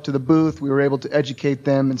people come up to the booth. We were able to educate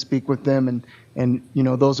them and speak with them, and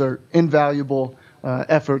those are invaluable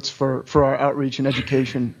efforts for our outreach and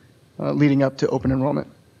education leading up to open enrollment.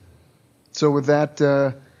 So with that,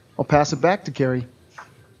 I'll pass it back to Carrie.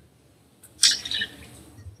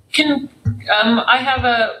 I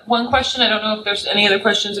have one question. I don't know if there's any other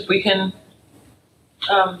questions. If we can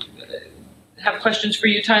have questions for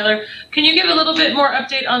you, Tyler. Can you give a little bit more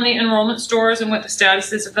update on the enrollment stores and what the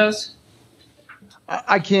status is of those?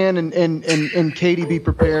 I can, and Katie, be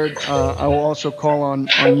prepared. I will also call on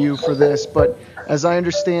you for this. But as I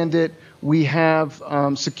understand it, we have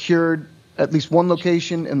secured at least one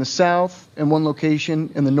location in the south and one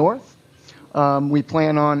location in the north. We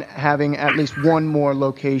plan on having at least one more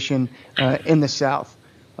location in the south.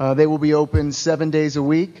 They will be open 7 days a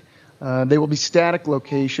week. They will be static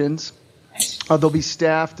locations. They'll be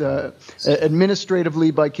staffed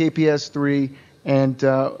administratively by KPS3 and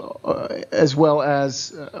as well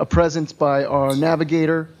as a presence by our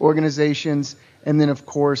navigator organizations and then, of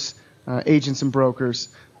course, agents and brokers.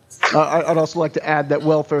 I'd also like to add that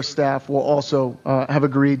welfare staff will also have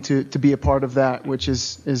agreed to be a part of that, which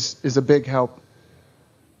is a big help.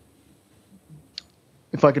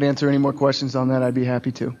 If I could answer any more questions on that, I'd be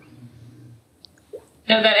happy to.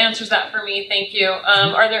 No, that answers that for me. Thank you.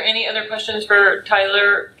 Are there any other questions for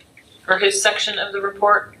Tyler for his section of the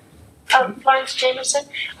report? Florence Jameson,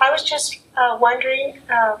 I was just wondering,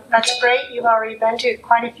 that's great. You've already been to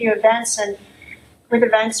quite a few events, and with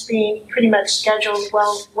events being pretty much scheduled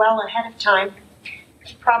well ahead of time,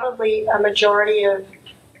 probably a majority of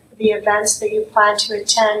the events that you plan to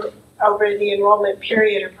attend over the enrollment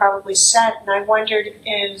period are probably set. And I wondered,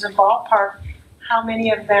 as a ballpark, how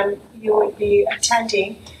many of them you would be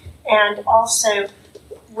attending, and also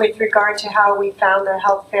with regard to how we found the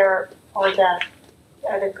health fair or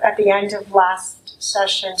at the end of last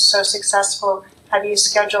session so successful. Have you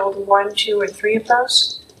scheduled 1, 2, or 3 of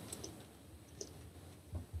those?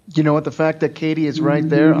 You know what? The fact that Katie is right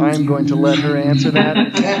there, I'm going to let her answer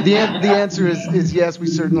that. The answer is yes, we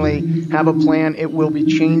certainly have a plan. It will be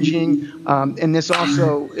changing. And this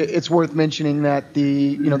also, it's worth mentioning that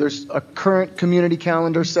there's a current community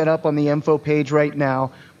calendar set up on the info page right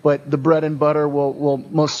now, but the bread and butter will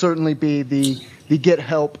most certainly be the Get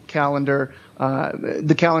Help calendar,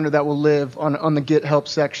 the calendar that will live on the Get Help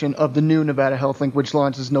section of the new Nevada Health Link, which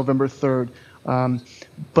launches November 3rd.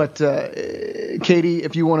 But Katie,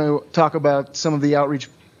 if you want to talk about some of the outreach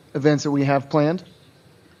events that we have planned.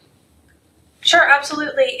 Sure,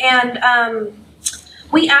 absolutely. And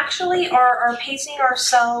we actually are pacing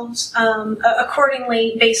ourselves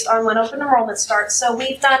accordingly based on when open enrollment starts. So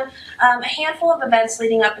we've done a handful of events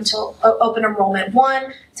leading up until open enrollment.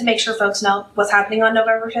 One, to make sure folks know what's happening on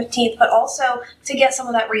November 15th, but also to get some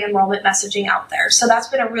of that re-enrollment messaging out there. So that's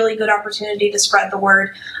been a really good opportunity to spread the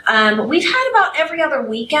word. We've had about every other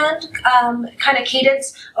weekend kind of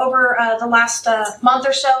cadence over the last month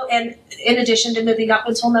or so, and in addition to moving up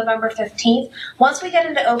until November 15th. Once we get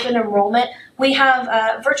into open enrollment, we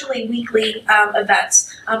have virtually weekly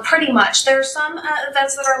events, pretty much. There are some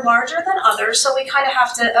events that are larger than others, so we kind of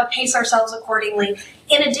have to pace ourselves accordingly.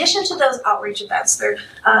 In addition to those outreach events, they're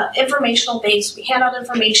informational based. We hand out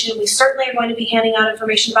information. We certainly are going to be handing out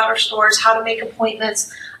information about our stores, how to make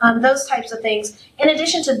appointments, those types of things. In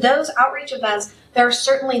addition to those outreach events, there are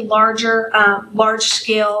certainly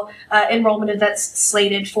large-scale enrollment events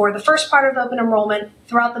slated for the first part of open enrollment,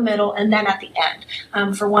 throughout the middle, and then at the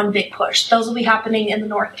end for one big push. Those will be happening in the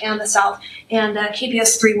north and the south, and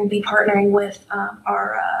KPS3 will be partnering with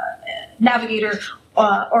our navigator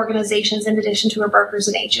organizations in addition to our brokers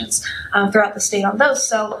and agents throughout the state on those.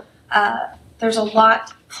 So there's a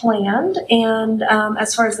lot planned, and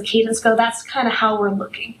as far as the cadence go, that's kind of how we're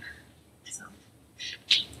looking.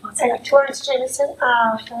 Florence Jameson,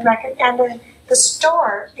 for the record, and the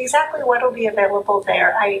store, exactly what will be available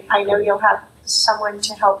there? I know you'll have someone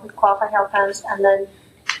to help with qualified health plans, and then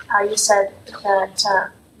you said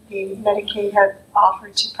that the Medicaid had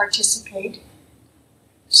offered to participate.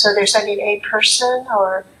 So they're sending a person,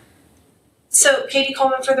 or? So Katie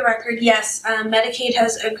Coleman for the record, yes, Medicaid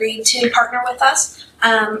has agreed to partner with us.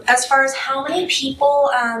 As far as how many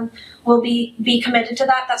people will be committed to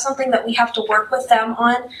that, that's something that we have to work with them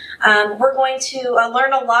on. We're going to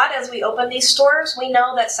learn a lot as we open these stores. We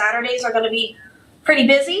know that Saturdays are going to be pretty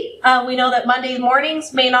busy. We know that Monday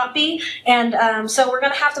mornings may not be, and so we're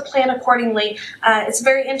going to have to plan accordingly. It's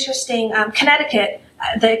very interesting.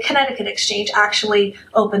 The Connecticut Exchange actually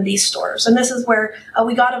opened these stores, and this is where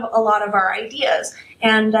we got a lot of our ideas.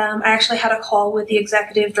 And I actually had a call with the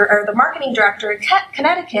executive or the marketing director in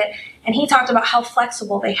Connecticut, and he talked about how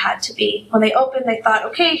flexible they had to be. When they opened, they thought,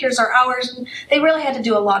 okay, here's our hours, and they really had to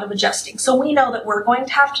do a lot of adjusting. So we know that we're going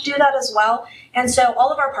to have to do that as well. And so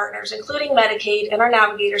all of our partners, including Medicaid and our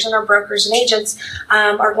navigators and our brokers and agents,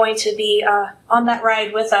 are going to be on that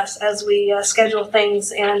ride with us as we schedule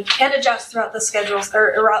things and adjust throughout the schedules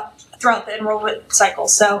or throughout the enrollment cycle.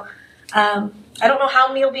 So I don't know how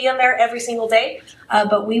many will be in there every single day,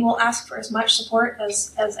 but we will ask for as much support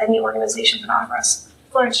as any organization can offer us.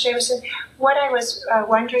 Florence Jameson, what I was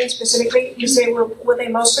wondering specifically, you say, will they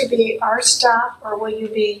mostly be our staff, or will you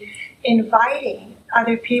be inviting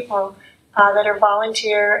other people that are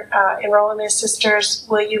volunteer enrollment assisters?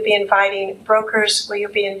 Will you be inviting brokers? Will you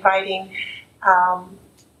be inviting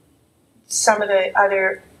some of the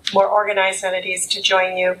other more organized entities to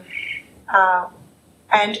join you?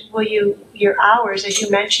 And will your hours, as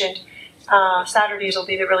you mentioned, Saturdays will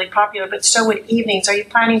be really popular, but so would evenings. Are you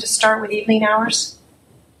planning to start with evening hours?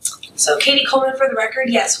 So Katie Coleman for the record,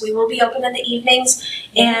 yes, we will be open in the evenings.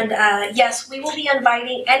 And yes, we will be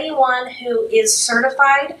inviting anyone who is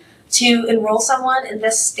certified to enroll someone in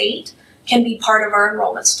this state can be part of our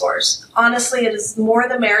enrollment stores. Honestly, it is more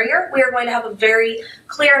the merrier. We are going to have a very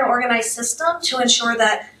clear and organized system to ensure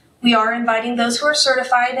that we are inviting those who are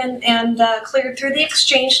certified and cleared through the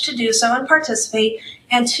exchange to do so and participate.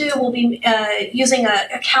 And two, we'll be using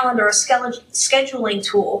a calendar, a scheduling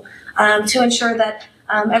tool to ensure that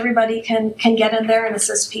everybody can get in there and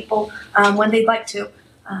assist people when they'd like to.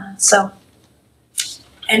 So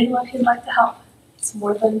anyone who'd like to help, it's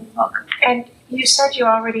more than welcome. And you said you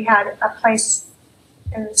already had a place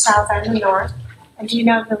in the south and the north. And do you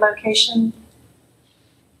know the location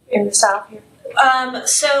in the south here?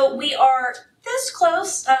 So we are this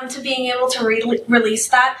close to being able to release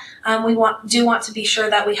that. We do want to be sure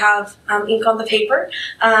that we have ink on the paper.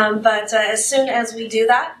 But as soon as we do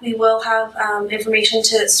that, we will have information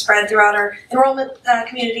to spread throughout our enrollment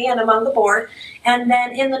community and among the board. And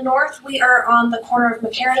then in the north, we are on the corner of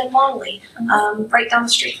McCarran and Longley, right down the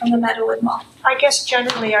street from the Meadowood Mall. I guess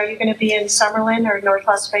generally, are you going to be in Summerlin or North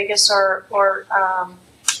Las Vegas or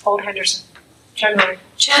Old Henderson?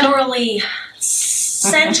 Generally,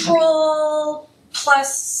 Central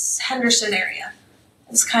plus Henderson area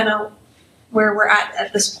is kind of where we're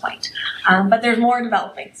at this point. But there's more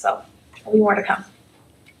developing, so there'll be more to come.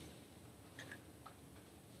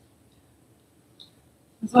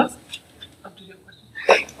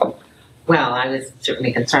 Well, I was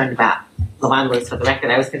certainly concerned about, Lawan was for the record,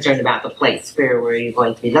 I was concerned about the place. Where you're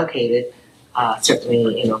going to be located.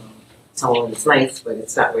 Certainly, someone is nice, but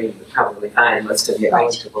it's not where you would probably find most of your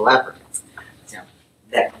eligible applicants. So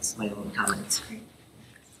that's my own comments.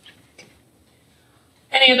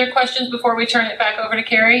 Any other questions before we turn it back over to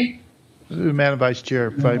Carrie? Madam Vice Chair,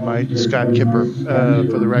 if I might, Scott Kipper,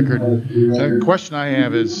 for the record. The question I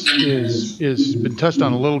have is been touched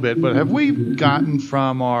on a little bit, but have we gotten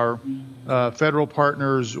from our federal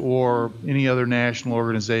partners or any other national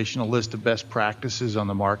organization a list of best practices on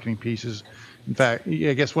the marketing pieces? In fact,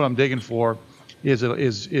 I guess what I'm digging for is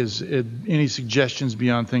any suggestions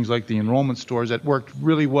beyond things like the enrollment stores that worked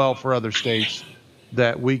really well for other states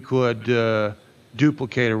that we could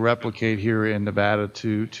duplicate or replicate here in Nevada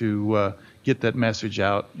to get that message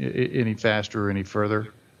out any faster or any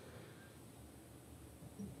further?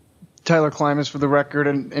 Tyler Klimas for the record,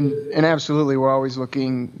 and absolutely we're always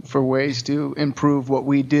looking for ways to improve what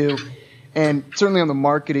we do. And certainly on the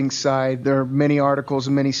marketing side, there are many articles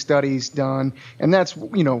and many studies done, and that's,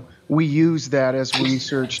 we use that as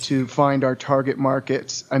research to find our target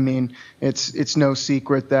markets. I mean, it's no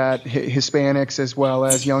secret that Hispanics as well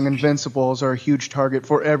as young invincibles are a huge target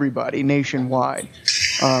for everybody nationwide.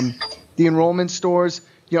 The enrollment stores,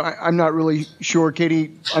 I'm not really sure,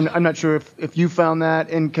 Katie, I'm not sure if you found that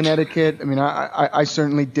in Connecticut. I mean, I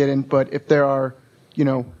certainly didn't, but if there are,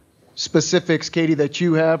 specifics, Katie, that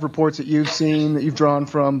you have, reports that you've seen, that you've drawn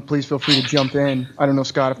from, please feel free to jump in. I don't know,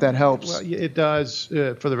 Scott, if that helps. Well, it does,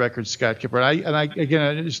 for the record, Scott Kipper.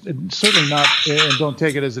 Again, certainly not, and don't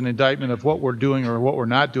take it as an indictment of what we're doing or what we're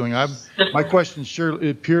not doing. My question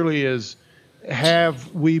purely is,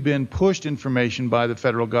 have we been pushed information by the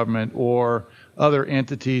federal government or other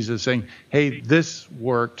entities as saying, hey, this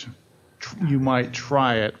worked, you might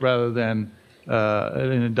try it, rather than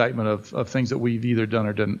an indictment of things that we've either done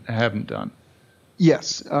or haven't done?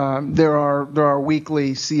 Yes, there are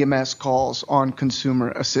weekly CMS calls on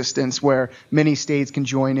consumer assistance where many states can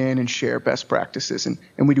join in and share best practices, and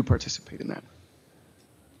we do participate in that.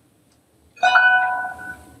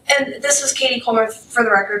 And this is Katie Coleman for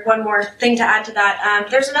the record. One more thing to add to that.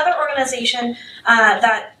 There's another organization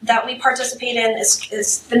that we participate in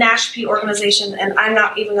is the NASHP organization, and I'm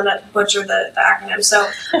not even going to butcher the acronym. So,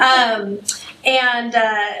 and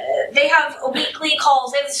they have weekly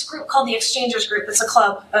calls. They have this group called the Exchangers Group. It's a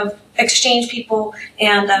club of exchange people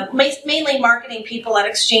and mainly marketing people at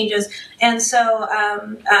exchanges. And so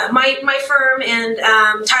my firm and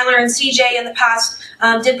Tyler and CJ in the past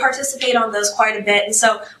did participate on those quite a bit. And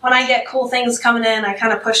so when I get cool things coming in, I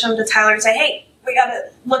kind of push them to Tyler and say, hey, we got to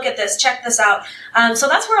look at this, check this out. So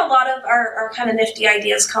that's where a lot of our kind of nifty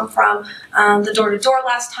ideas come from. The door-to-door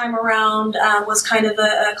last time around was kind of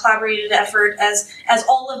a collaborated effort as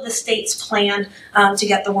all of the states planned to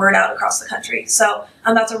get the word out across the country. So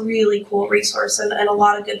that's a really cool resource and a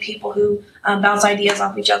lot of good people who bounce ideas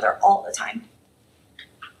off each other all the time.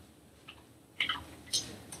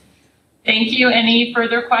 Thank you. Any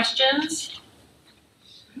further questions?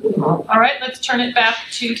 All right, let's turn it back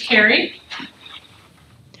to Carrie.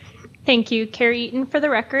 Thank you. Carrie Eaton for the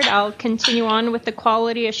record. I'll continue on with the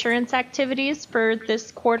quality assurance activities for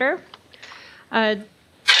this quarter. There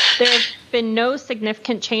have been no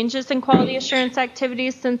significant changes in quality assurance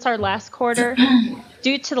activities since our last quarter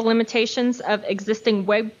due to the limitations of existing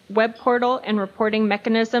web portal and reporting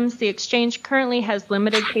mechanisms. The exchange currently has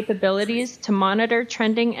limited capabilities to monitor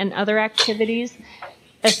trending and other activities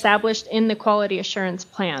established in the quality assurance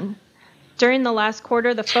plan. During the last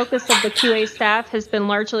quarter, the focus of the QA staff has been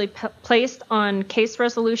largely placed on case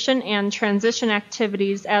resolution and transition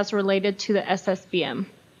activities as related to the SSBM.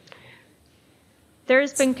 There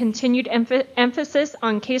has been continued emphasis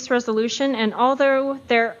on case resolution, and although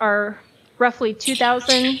there are roughly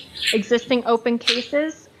 2,000 existing open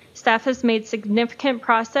cases, staff has made significant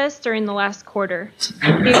progress during the last quarter.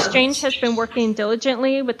 The exchange has been working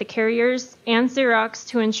diligently with the carriers and Xerox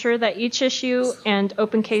to ensure that each issue and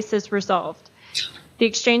open case is resolved. The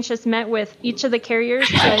exchange has met with each of the carriers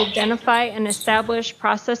to identify and establish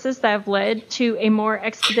processes that have led to a more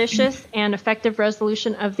expeditious and effective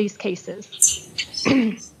resolution of these cases.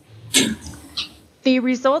 The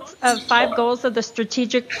results of 5 goals of the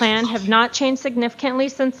strategic plan have not changed significantly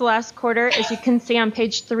since the last quarter, as you can see on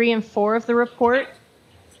page 3 and 4 of the report.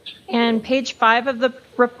 And page 5 of the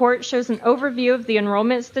report shows an overview of the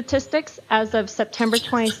enrollment statistics as of September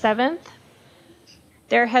 27th.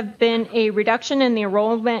 There have been a reduction in the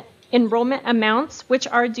enrollment amounts, which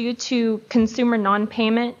are due to consumer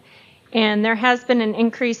non-payment, and there has been an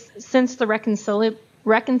increase since the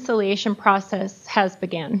reconciliation process has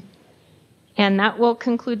begun. And that will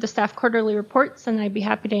conclude the staff quarterly reports, and I'd be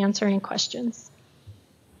happy to answer any questions.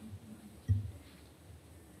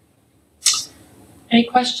 Any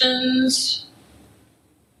questions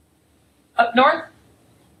up north?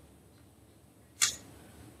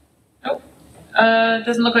 Nope.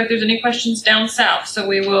 Doesn't look like there's any questions down south, so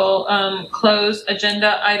we will close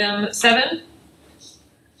agenda item 7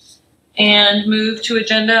 and move to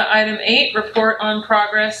agenda item 8, report on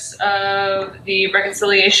progress of the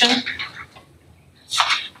reconciliation.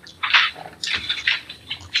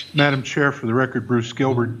 Madam Chair, for the record, Bruce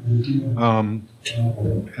Gilbert.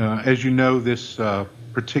 As you know, this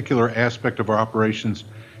particular aspect of our operations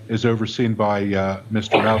is overseen by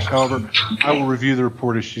Mr. Rouse. However, I will review the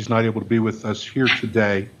report as she's not able to be with us here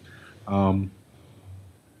today.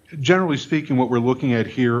 Generally speaking, what we're looking at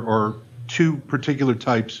here are 2 particular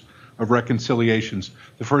types of reconciliations.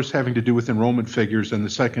 The first having to do with enrollment figures, and the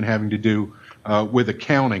second having to do with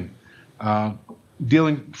accounting.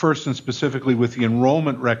 Dealing first and specifically with the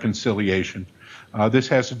enrollment reconciliation, this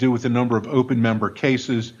has to do with the number of open member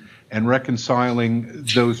cases and reconciling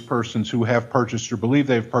those persons who have purchased or believe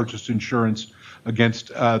they have purchased insurance against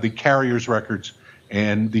the carrier's records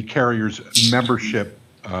and the carrier's membership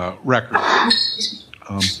records.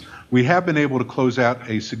 We have been able to close out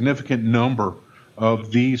a significant number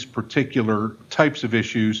of these particular types of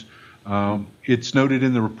issues. It's noted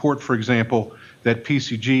in the report, for example, that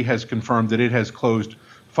PCG has confirmed that it has closed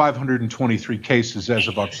 523 cases as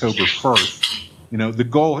of October 1st. You know, the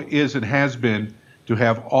goal is and has been to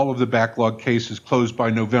have all of the backlog cases closed by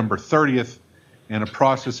November 30th and a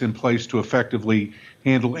process in place to effectively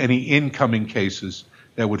handle any incoming cases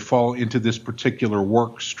that would fall into this particular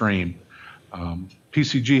work stream.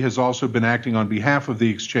 PCG has also been acting on behalf of the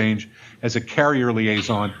exchange as a carrier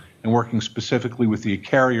liaison and working specifically with the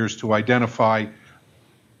carriers to identify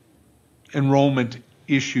enrollment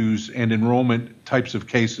issues and enrollment types of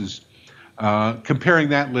cases, comparing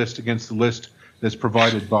that list against the list that's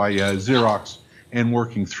provided by Xerox and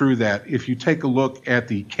working through that. If you take a look at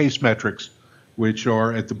the case metrics, which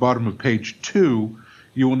are at the bottom of page 2,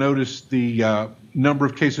 you will notice the number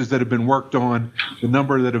of cases that have been worked on, the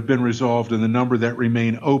number that have been resolved, and the number that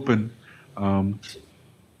remain open,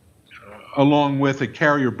 along with a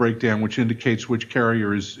carrier breakdown, which indicates which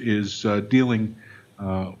carrier is dealing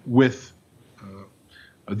with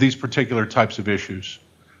these particular types of issues.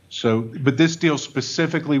 So, but this deals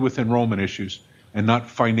specifically with enrollment issues and not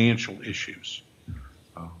financial issues.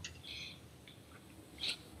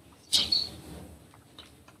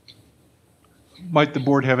 Might the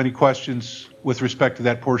board have any questions with respect to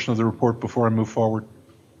that portion of the report before I move forward?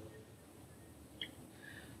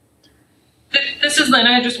 This is Lynn.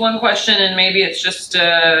 I had just one question, and maybe it's just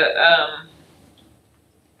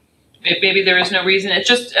maybe there is no reason. It's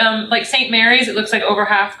just like St. Mary's. It looks like over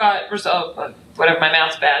half got resolved. Whatever, my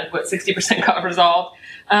math's bad. What 60% got resolved,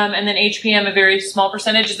 and then HPM a very small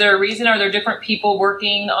percentage. Is there a reason? Are there different people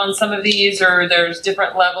working on some of these, or there's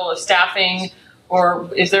different level of staffing? Or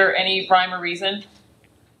is there any rhyme or reason?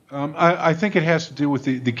 I think it has to do with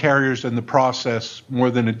the carriers and the process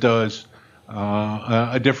more than it does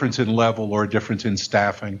a difference in level or a difference in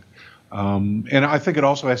staffing. And I think it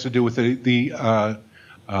also has to do with the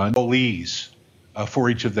enrollees for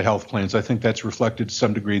each of the health plans. I think that's reflected to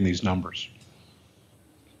some degree in these numbers.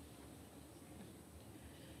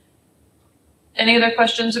 Any other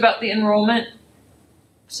questions about the enrollment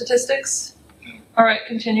statistics? All right,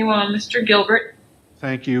 continue on. Mr. Gilbert.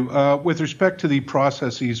 Thank you. With respect to the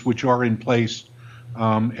processes which are in place,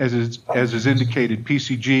 as is indicated,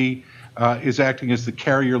 PCG is acting as the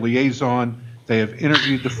carrier liaison. They have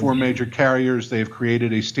interviewed the 4 major carriers. They have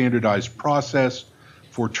created a standardized process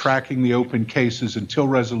for tracking the open cases until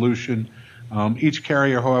resolution. Each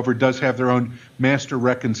carrier, however, does have their own master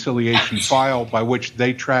reconciliation file by which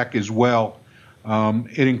they track as well.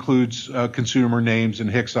 It includes consumer names and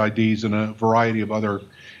HIX IDs and a variety of other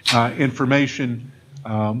information.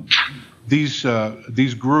 These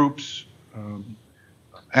groups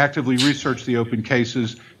actively research the open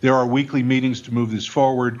cases. There are weekly meetings to move this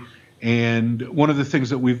forward, and one of the things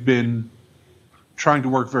that we've been trying to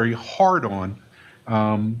work very hard on,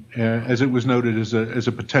 as it was noted as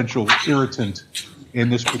a potential irritant in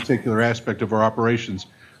this particular aspect of our operations,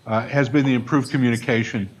 has been the improved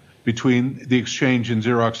communication between the exchange and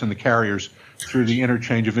Xerox and the carriers through the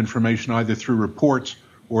interchange of information, either through reports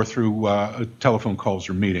or through telephone calls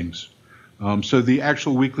or meetings. So the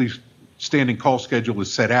actual weekly standing call schedule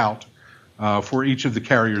is set out for each of the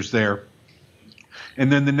carriers there.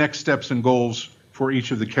 And then the next steps and goals for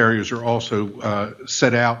each of the carriers are also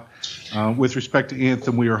set out. With respect to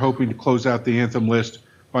Anthem, we are hoping to close out the Anthem list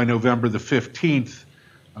by November the 15th.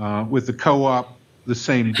 With the co-op, the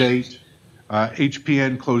same date.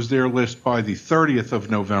 HPN closed their list by the 30th of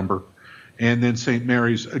November, and then St.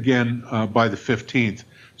 Mary's again by the 15th.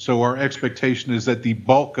 So our expectation is that the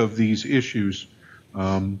bulk of these issues,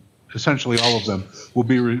 essentially all of them,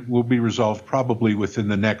 will be resolved probably within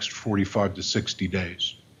the next 45 to 60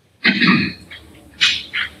 days.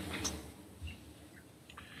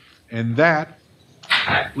 And that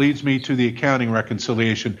leads me to the accounting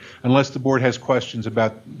reconciliation, unless the board has questions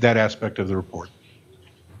about that aspect of the report.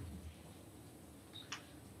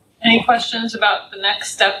 Any questions about the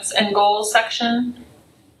next steps and goals section?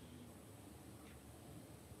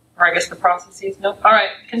 Or I guess the processes? Nope. All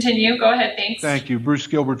right, continue. Go ahead. Thanks. Thank you. Bruce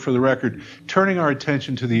Gilbert for the record. Turning our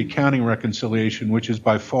attention to the accounting reconciliation, which is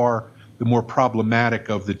by far the more problematic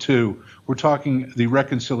of the two, we're talking the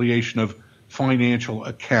reconciliation of financial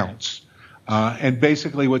accounts. And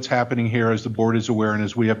basically what's happening here, as the board is aware and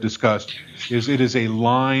as we have discussed, is it is a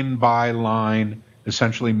line-by-line,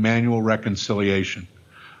 essentially manual reconciliation.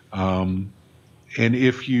 And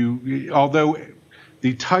if you, although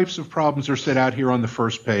the types of problems are set out here on the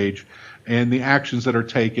first page and the actions that are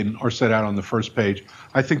taken are set out on the first page,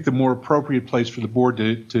 I think the more appropriate place for the board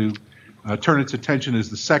to turn its attention is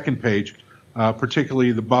the second page,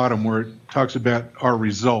 particularly the bottom where it talks about our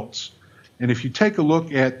results. And if you take a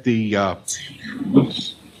look at the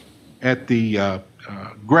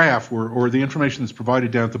graph or the information that's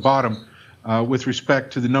provided down at the bottom, with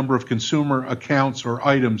respect to the number of consumer accounts or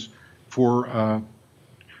items for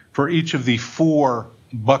each of the 4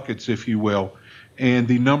 buckets, if you will, and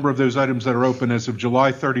the number of those items that are open as of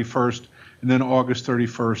July 31st, and then August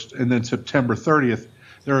 31st, and then September 30th,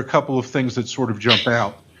 there are a couple of things that sort of jump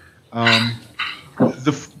out.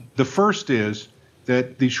 The first is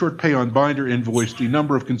that the short pay on binder invoice, the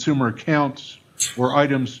number of consumer accounts or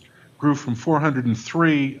items grew from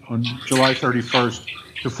 403 on July 31st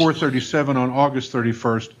to 437 on August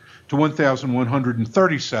 31st to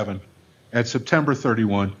 1,137 at September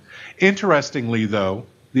 31. Interestingly, though,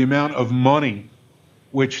 the amount of money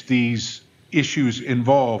which these issues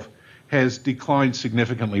involve has declined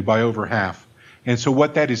significantly by over half. And so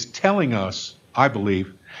what that is telling us, I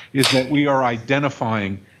believe, is that we are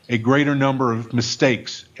identifying a greater number of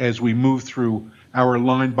mistakes as we move through our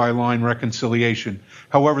line-by-line reconciliation.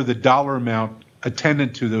 However, the dollar amount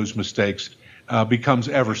attendant to those mistakes becomes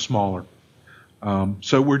ever smaller.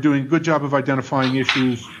 So we're doing a good job of identifying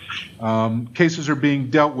issues. Cases are being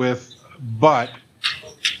dealt with, but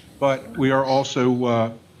we are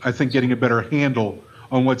also, I think, getting a better handle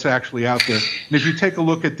on what's actually out there. And if you take a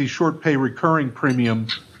look at the short pay recurring premium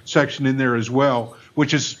section in there as well,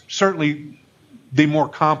 which is certainly the more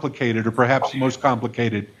complicated, or perhaps the most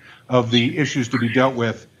complicated of the issues to be dealt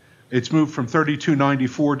with, it's moved from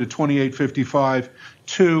 $32.94 to $28.55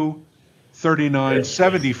 to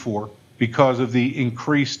 $39.74 because of the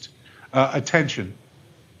increased attention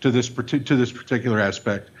to this particular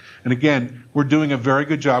aspect. And again, we're doing a very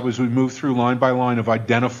good job as we move through line by line of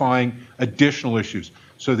identifying additional issues.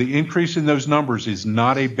 So the increase in those numbers is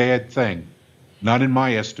not a bad thing, not in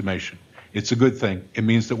my estimation. It's a good thing. It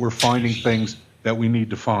means that we're finding things that we need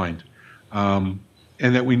to find and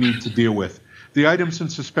that we need to deal with. The items in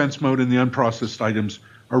suspense mode and the unprocessed items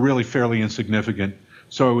are really fairly insignificant.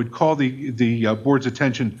 So I would call the board's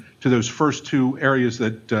attention to those first 2 areas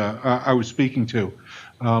that I was speaking to.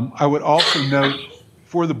 I would also note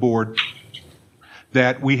for the board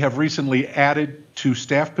that we have recently added 2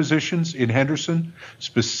 staff positions in Henderson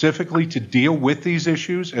specifically to deal with these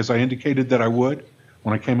issues, as I indicated that I would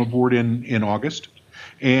when I came aboard in August.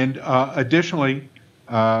 And additionally,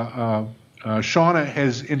 Shauna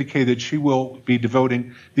has indicated she will be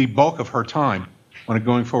devoting the bulk of her time on a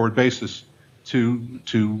going forward basis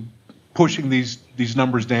to pushing these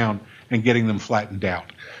numbers down and getting them flattened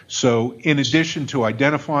out. So in addition to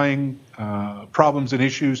identifying problems and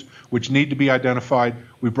issues which need to be identified,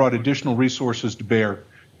 we brought additional resources to bear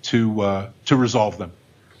to resolve them.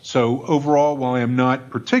 So overall, while I am not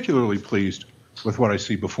particularly pleased with what I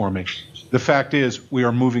see before me, the fact is we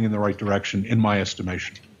are moving in the right direction in my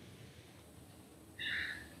estimation.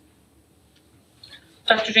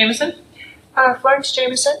 Dr. Jameson? Florence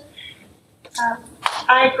Jameson.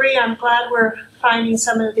 I agree. I'm glad we're finding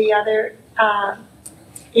some of the other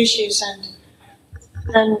issues, and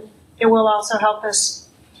then it will also help us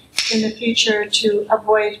in the future to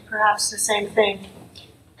avoid perhaps the same thing.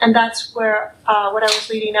 And that's where what I was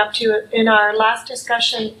leading up to. In our last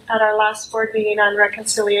discussion at our last board meeting on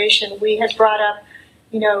reconciliation, we had brought up,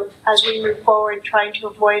 as we move forward, trying to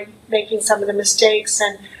avoid making some of the mistakes.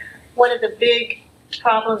 And one of the big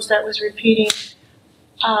problems that was repeating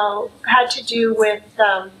had to do with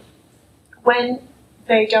when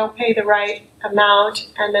they don't pay the right amount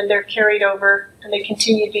and then they're carried over and they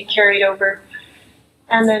continue to be carried over.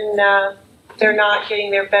 And then they're not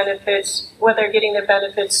getting their benefits, well, they're getting their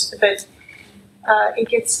benefits, but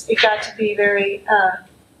it got to be very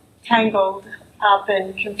tangled up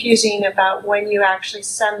and confusing about when you actually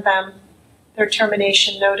send them their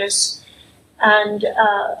termination notice. And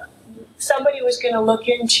somebody was going to look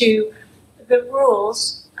into the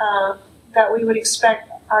rules that we would expect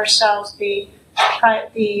ourselves, the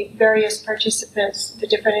various participants, the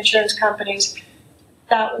different insurance companies,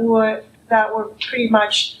 that were pretty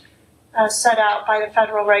much set out by the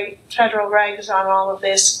federal regs on all of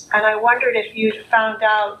this. And I wondered if you'd found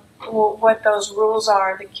out what those rules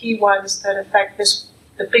are, the key ones that affect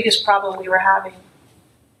the biggest problem we were having.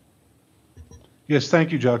 Yes,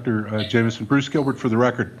 thank you, Dr. Jameson. Bruce Gilbert for the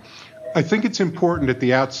record. I think it's important at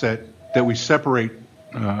the outset that we separate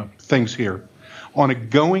things here. On a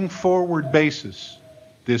going forward basis,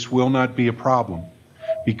 this will not be a problem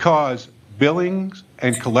because billings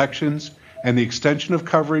and collections and the extension of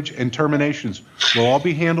coverage and terminations will all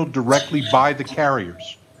be handled directly by the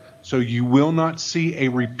carriers. So you will not see a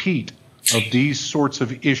repeat of these sorts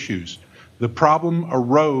of issues. The problem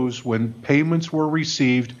arose when payments were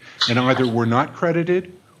received and either were not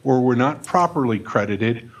credited or were not properly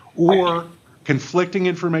credited, or conflicting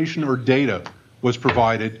information or data was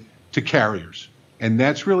provided to carriers. And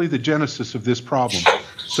that's really the genesis of this problem.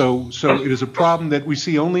 So it is a problem that we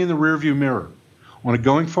see only in the rearview mirror. On a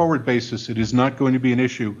going forward basis, it is not going to be an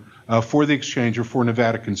issue for the exchange or for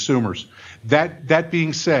Nevada consumers. That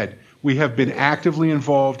being said, we have been actively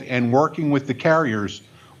involved and working with the carriers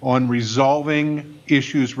on resolving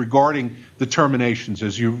issues regarding the terminations,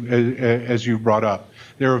 as you brought up.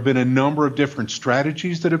 There have been a number of different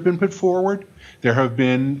strategies that have been put forward. There have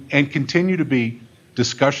been and continue to be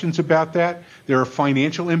discussions about that. There are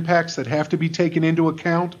financial impacts that have to be taken into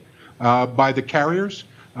account by the carriers,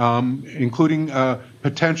 including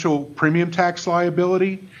potential premium tax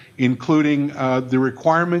liability, including the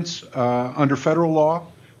requirements under federal law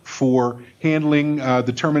for handling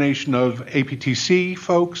the termination of APTC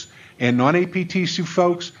folks and non-APTC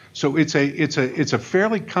folks. So it's a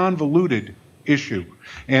fairly convoluted issue,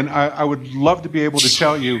 and I would love to be able to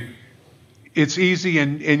tell you it's easy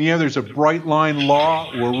and yeah, there's a bright line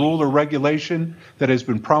law or rule or regulation that has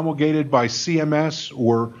been promulgated by CMS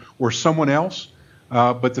or someone else.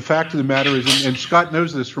 But the fact of the matter is, and Scott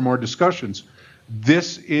knows this from our discussions,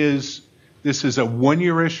 this is a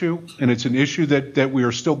one-year issue, and it's an issue that we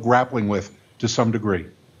are still grappling with to some degree.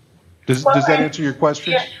 Does that answer your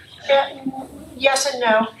question? Yes and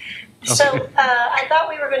no. Okay. So I thought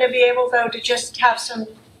we were going to be able, though, to just have some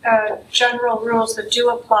general rules that do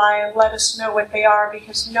apply and let us know what they are,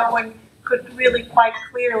 because no one could really quite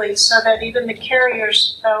clearly, so that even the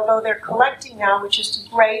carriers, although they're collecting now, which is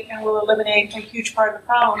great and will eliminate a huge part of the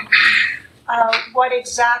problem, what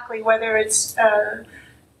exactly, whether it's a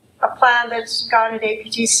plan that's got an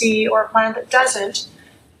APTC or a plan that doesn't,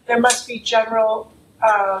 there must be general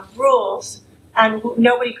rules. And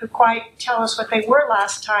nobody could quite tell us what they were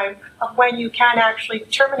last time of when you can actually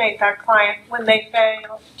terminate that client when they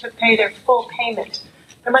fail to pay their full payment.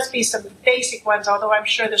 There must be some basic ones, although I'm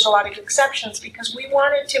sure there's a lot of exceptions, because we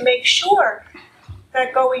wanted to make sure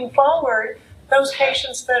that going forward, those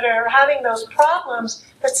patients that are having those problems,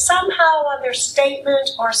 that somehow on their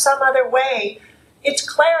statement or some other way, it's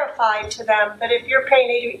clarified to them that if you're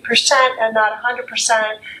paying 80% and not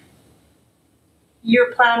 100%,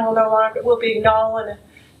 your plan will be null and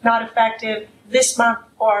not effective this month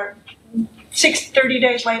or 30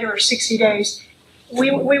 days later or 60 days.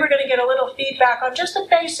 We were going to get a little feedback on just the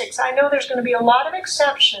basics. I know there's going to be a lot of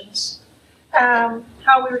exceptions,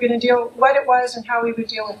 how we were going to deal, what it was and how we would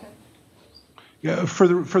deal with it. Yeah, for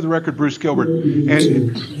the record, Bruce Gilbert,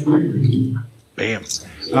 and bam.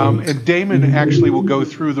 And Damon actually will go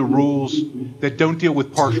through the rules that don't deal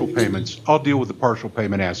with partial payments. I'll deal with the partial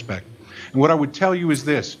payment aspect. And what I would tell you is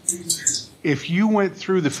this. If you went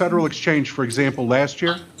through the Federal Exchange, for example, last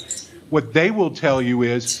year, what they will tell you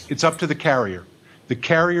is it's up to the carrier. The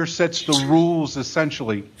carrier sets the rules,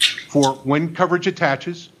 essentially, for when coverage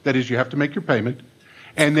attaches, that is, you have to make your payment,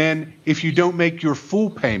 and then if you don't make your full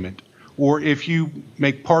payment, or if you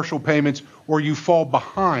make partial payments, or you fall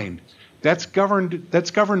behind, that's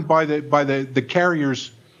governed by the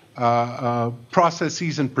carrier's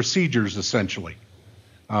processes and procedures, essentially.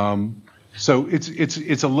 So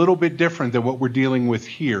it's a little bit different than what we're dealing with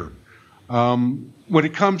here. When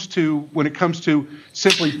it comes to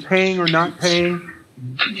simply paying or not paying,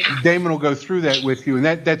 Damon will go through that with you, and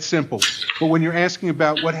that's simple. But when you're asking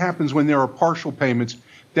about what happens when there are partial payments,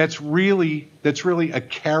 that's really a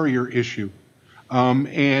carrier issue,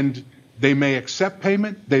 and they may accept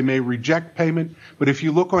payment, they may reject payment, but if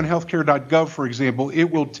you look on healthcare.gov, for example, it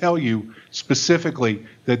will tell you specifically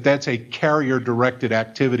that that's a carrier-directed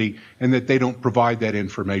activity and that they don't provide that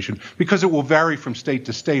information, because it will vary from state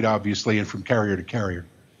to state, obviously, and from carrier to carrier.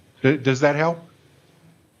 Does that help?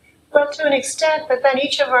 Well, to an extent, but then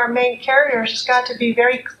each of our main carriers has got to be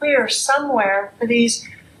very clear somewhere for this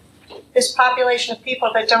population of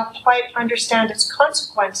people that don't quite understand its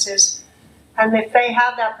consequences. And if they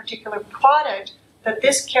have that particular product, that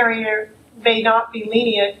this carrier may not be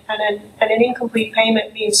lenient, and an incomplete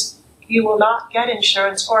payment means you will not get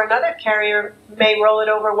insurance, or another carrier may roll it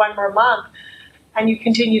over one more month and you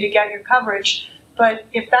continue to get your coverage. But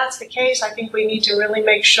if that's the case, I think we need to really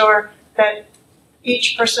make sure that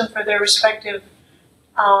each person for their respective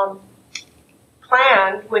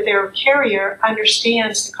plan with their carrier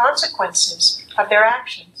understands the consequences of their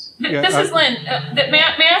actions. This is Lynn. May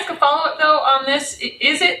I ask a follow-up, though, on this?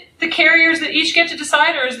 Is it the carriers that each get to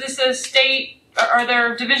decide, or is this a state, are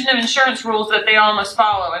there Division of Insurance rules that they all must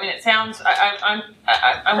follow? I mean, it sounds,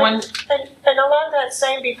 I wonder. And along that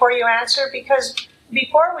same, before you answer, because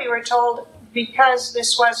before we were told, because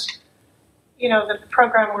this was, the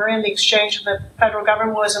program we're in, the exchange, the federal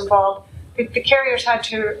government was involved, the carriers had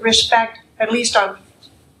to respect, at least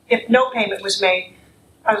if no payment was made,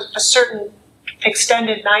 a certain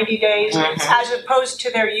extended 90 days, as opposed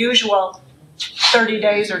to their usual 30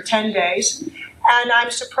 days or 10 days. And I'm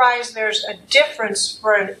surprised there's a difference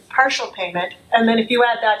for a partial payment. And then if you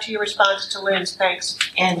add that to your response to Lynn's, thanks.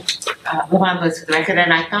 And Luan was for the record,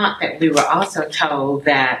 and I thought that we were also told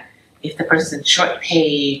that if the person short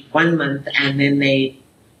paid 1 month and then they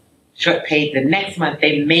short paid the next month,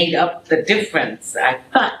 they made up the difference. I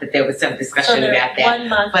thought that there was some discussion about that 1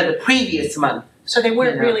 month for the previous month. So they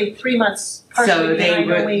weren't really 3 months partially behind,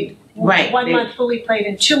 were, only right, 1 month fully paid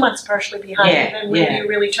and 2 months partially behind, and then when you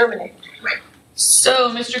really terminate. So,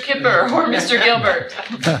 Mr. Kipper or Mr. Gilbert?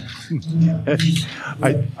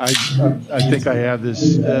 I think I have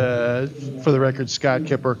this, for the record, Scott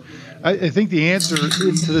Kipper. I think the answer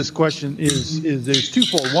to this question is there's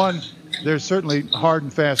twofold. One, there's certainly hard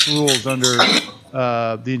and fast rules under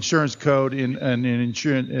the insurance code in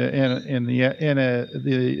insurance in the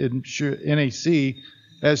NAC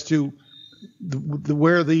as to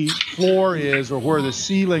where the floor is or where the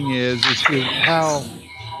ceiling is to how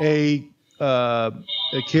a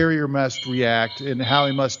carrier must react and how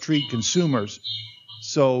he must treat consumers.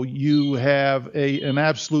 So you have an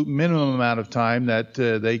absolute minimum amount of time that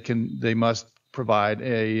they must provide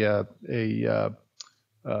a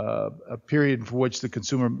period for which the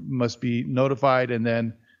consumer must be notified, and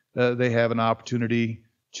then they have an opportunity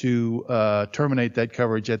to terminate that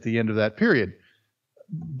coverage at the end of that period.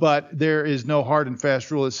 But there is no hard and fast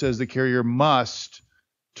rule that says the carrier must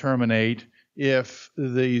terminate if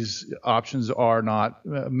these options are not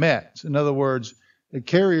met. In other words, the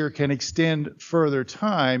carrier can extend further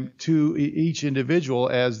time to each individual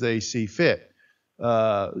as they see fit,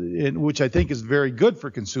 which I think is very good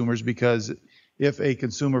for consumers, because if a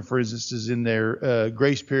consumer, for instance, is in their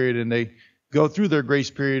grace period and they go through their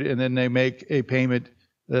grace period and then they make a payment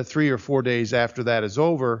 3 or 4 days after that is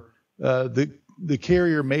over, the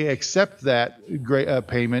carrier may accept that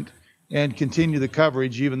payment and continue the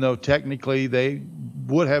coverage, even though technically they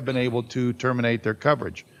would have been able to terminate their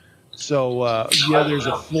coverage. So, yeah, there's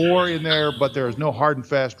a floor in there, but there is no hard and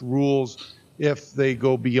fast rules if they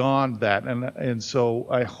go beyond that. And so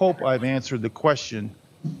I hope I've answered the question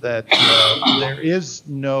that there is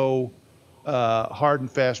no hard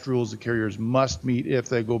and fast rules the carriers must meet if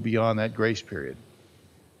they go beyond that grace period.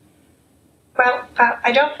 Well,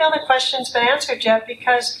 I don't feel the question's been answered yet,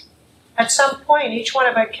 because at some point, each one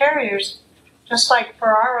of our carriers, just like for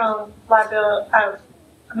our own liability,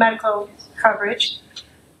 medical coverage,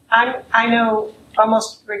 I know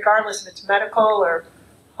almost regardless if it's medical or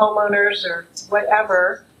homeowners or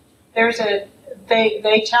whatever,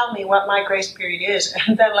 they tell me what my grace period is,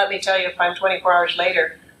 and then let me tell you if I'm 24 hours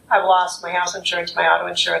later, I've lost my house insurance, my auto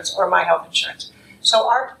insurance, or my health insurance. So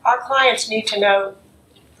our clients need to know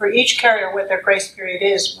for each carrier what their grace period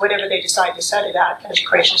is, whatever they decide to set it at, as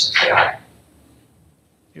gracious as they are.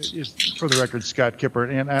 For the record, Scott Kipper,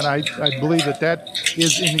 and I believe that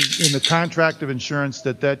is in the contract of insurance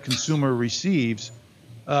that consumer receives,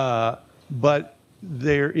 but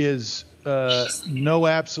there is no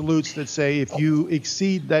absolutes that say if you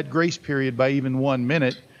exceed that grace period by even 1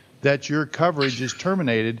 minute, that your coverage is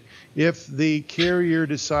terminated. If the carrier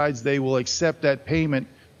decides they will accept that payment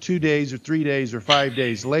 2 days or 3 days or 5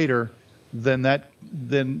 days later, then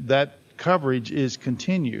that coverage is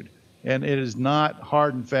continued. And it is not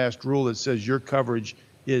hard and fast rule that says your coverage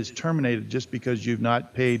is terminated just because you've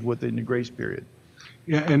not paid within the grace period.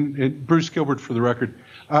 Yeah, and Bruce Gilbert, for the record,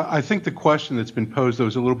 I think the question that's been posed, though,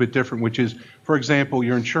 is a little bit different, which is, for example,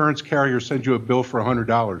 your insurance carrier sends you a bill for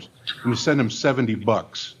 $100, and you send them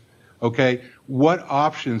 $70. Okay, what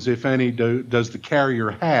options, if any, does the carrier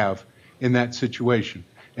have in that situation?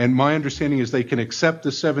 And my understanding is they can accept the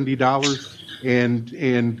 $70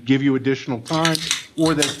 and give you additional time,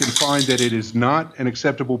 or they can find that it is not an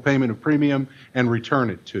acceptable payment of premium and return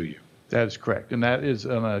it to you. That is correct, and that is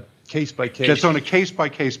on a case-by-case. That's on a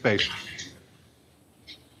case-by-case basis.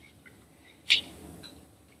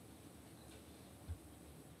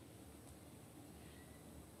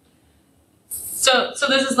 So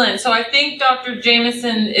this is Lynn. So I think Dr.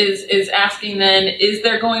 Jameson is asking then, is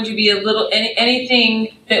there going to be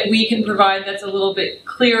anything that we can provide that's a little bit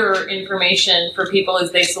clearer information for people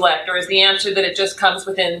as they select, or is the answer that it just comes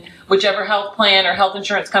within whichever health plan or health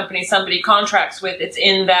insurance company somebody contracts with, it's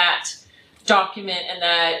in that document and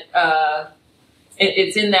that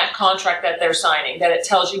it's in that contract that they're signing, that it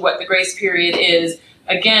tells you what the grace period is.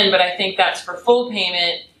 Again, but I think that's for full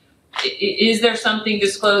payment. Is there something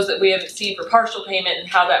disclosed that we haven't seen for partial payment and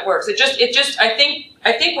how that works? I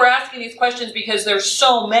think we're asking these questions because there's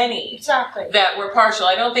so many that were partial.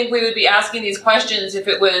 I don't think we would be asking these questions if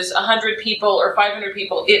it was 100 people or 500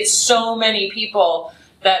 people. It's so many people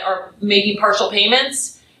that are making partial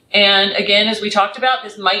payments, And again, as we talked about,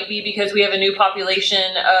 this might be because we have a new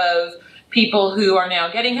population of people who are now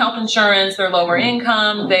getting health insurance, they're lower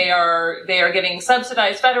income, they are getting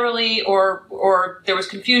subsidized federally, or there was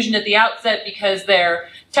confusion at the outset because their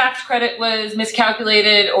tax credit was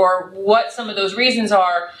miscalculated, or what some of those reasons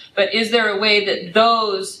are. But is there a way that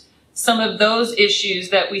some of those issues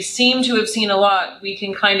that we seem to have seen a lot, we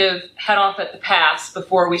can kind of head off at the pass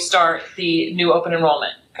before we start the new open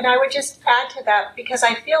enrollment? And I would just add to that, because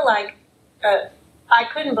I feel like I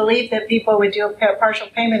couldn't believe that people would do a partial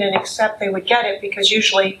payment and accept they would get it, because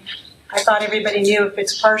usually I thought everybody knew if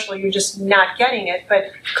it's partial, you're just not getting it.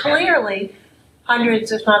 But clearly,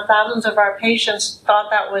 hundreds, if not thousands, of our clients thought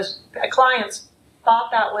that was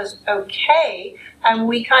okay, and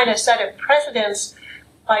we kind of set a precedence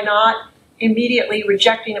by not immediately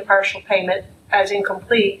rejecting a partial payment as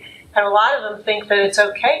incomplete. And a lot of them think that it's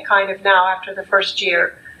okay kind of now after the first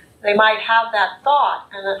year. They might have that thought,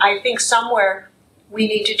 and I think somewhere we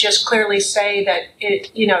need to just clearly say that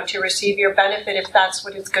to receive your benefit, if that's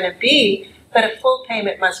what it's going to be, that a full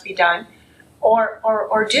payment must be done,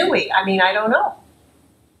 or do we? I mean, I don't know.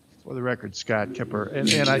 For the record, Scott Kipper,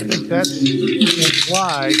 and I think that's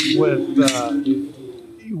implied with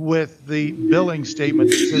the billing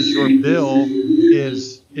statement that says your bill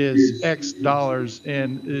is X dollars,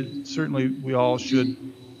 and certainly we all should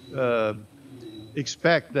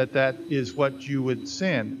expect that is what you would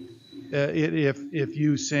send. If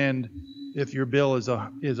your bill is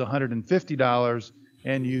 $150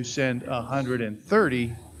 and you send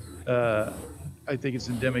 $130, I think it's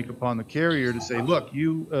endemic upon the carrier to say, look,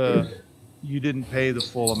 you didn't pay the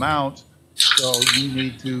full amount, so you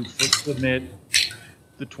need to submit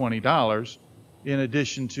the $20 in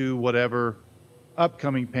addition to whatever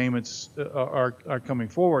upcoming payments are coming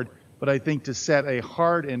forward. But I think to set a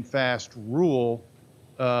hard and fast rule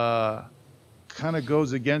kind of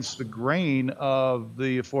goes against the grain of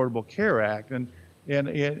the Affordable Care Act, and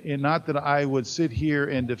not that I would sit here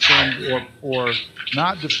and defend or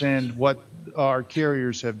not defend what our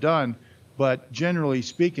carriers have done, but generally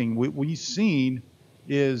speaking, what we've seen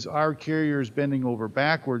is our carriers bending over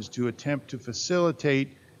backwards to attempt to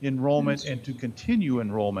facilitate enrollment and to continue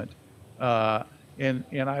enrollment. And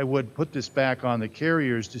I would put this back on the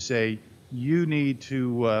carriers to say, you need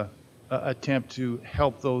to attempt to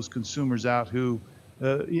help those consumers out who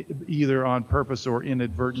either on purpose or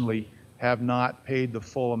inadvertently have not paid the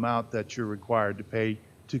full amount that you're required to pay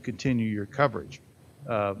to continue your coverage.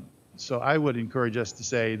 So I would encourage us to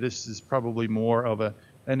say this is probably more of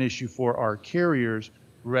an issue for our carriers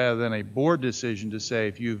rather than a board decision to say,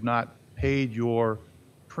 if you've not paid your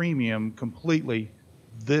premium completely,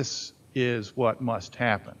 this is what must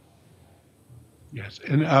happen. Yes,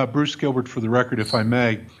 and Bruce Gilbert, for the record, if I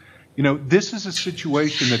may, this is a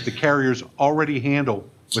situation that the carriers already handle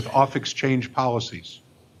with off-exchange policies.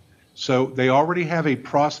 So they already have a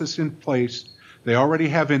process in place. They already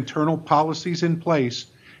have internal policies in place,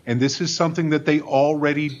 and this is something that they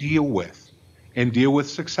already deal with and deal with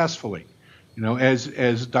successfully.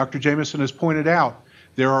 As Dr. Jameson has pointed out,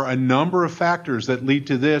 there are a number of factors that lead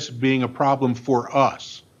to this being a problem for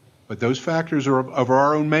us, but those factors are of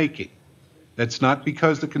our own making. That's not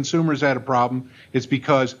because the consumers had a problem. It's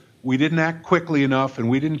because we didn't act quickly enough and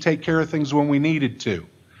we didn't take care of things when we needed to.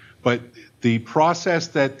 But the process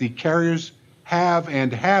that the carriers have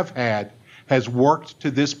and have had has worked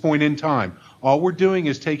to this point in time. All we're doing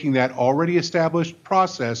is taking that already established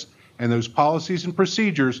process and those policies and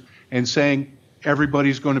procedures and saying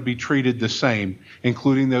everybody's going to be treated the same,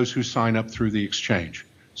 including those who sign up through the exchange.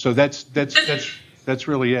 So that's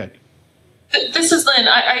really it. This is Lynn.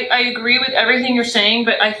 I agree with everything you're saying,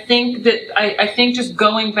 but I think just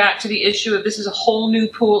going back to the issue of this is a whole new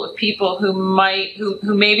pool of people who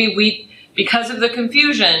maybe we, because of the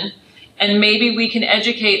confusion, and maybe we can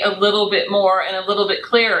educate a little bit more and a little bit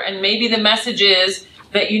clearer, and maybe the message is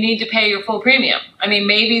that you need to pay your full premium. I mean,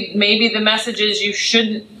 maybe the message is you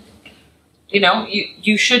shouldn't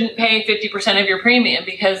pay 50% of your premium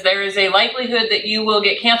because there is a likelihood that you will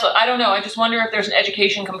get canceled. I don't know. I just wonder if there's an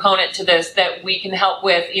education component to this that we can help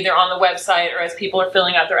with either on the website or as people are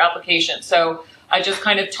filling out their application. So I just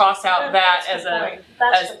kind of toss out that as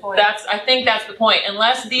the point. I think that's the point.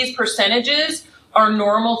 Unless these percentages are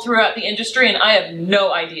normal throughout the industry, and I have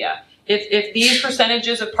no idea. If these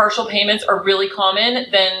percentages of partial payments are really common,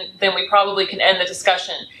 then we probably can end the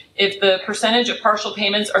discussion. If the percentage of partial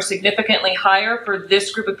payments are significantly higher for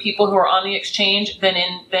this group of people who are on the exchange than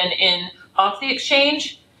in off the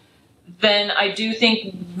exchange, then I do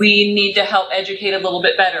think we need to help educate a little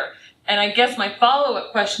bit better. And I guess my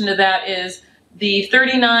follow-up question to that is, the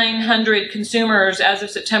 3,900 consumers as of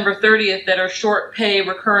September 30th that are short pay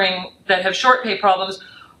recurring, that have short pay problems,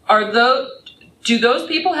 do those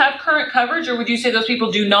people have current coverage, or would you say those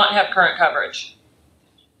people do not have current coverage?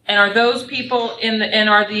 And are those people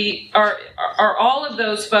are all of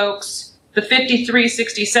those folks, the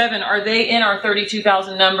 5,367, are they in our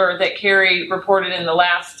 32,000 number that Carrie reported in the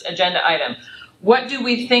last agenda item? What do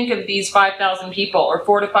we think of these 5,000 people, or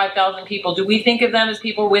 4,000 to 5,000 people? Do we think of them as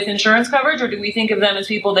people with insurance coverage, or do we think of them as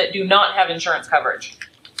people that do not have insurance coverage?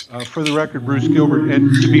 For the record, Bruce Gilbert,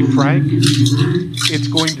 and to be frank, it's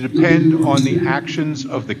going to depend on the actions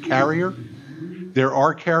of the carrier. There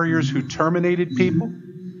are carriers who terminated people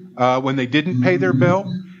when they didn't pay their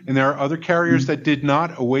bill, and there are other carriers that did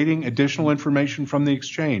not, awaiting additional information from the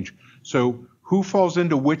exchange. So who falls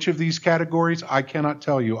into which of these categories, I cannot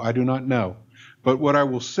tell you. I do not know. But what I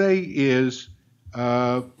will say is,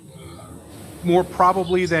 more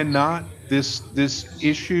probably than not, this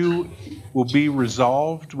issue will be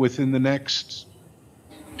resolved within the next.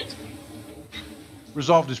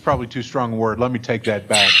 Resolved is probably too strong a word. Let me take that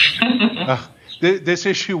back. This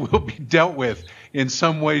issue will be dealt with in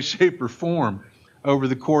some way, shape, or form over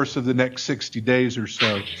the course of the next 60 days or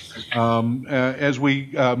so, as we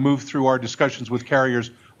move through our discussions with carriers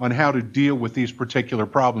on how to deal with these particular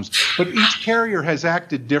problems. But each carrier has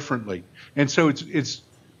acted differently. And so it's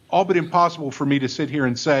all but impossible for me to sit here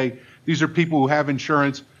and say, these are people who have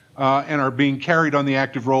insurance and are being carried on the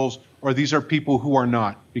active rolls, or these are people who are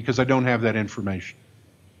not, because I don't have that information.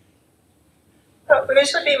 Oh,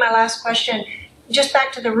 this would be my last question. Just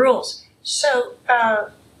back to the rules. So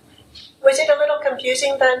was it a little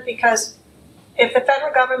confusing then? Because if the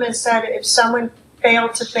federal government said if someone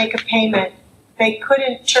failed to make a payment, they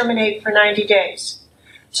couldn't terminate for 90 days.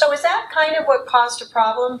 So is that kind of what caused a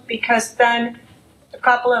problem? Because then a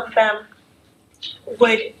couple of them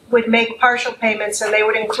would make partial payments, and they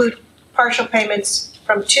would include partial payments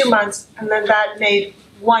from 2 months, and then that made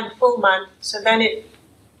 1 full month. So then it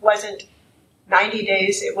wasn't 90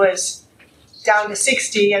 days, it was down to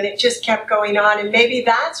 60, and it just kept going on. And maybe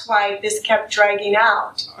that's why this kept dragging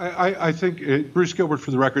out. I think, Bruce Gilbert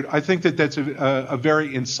for the record, I think that that's a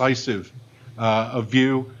very incisive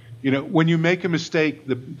view. You know, when you make a mistake,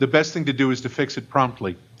 the best thing to do is to fix it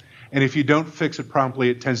promptly. And if you don't fix it promptly,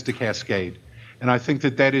 it tends to cascade. And I think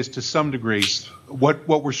that that is, to some degree, what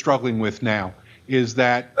we're struggling with now is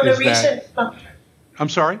that. I'm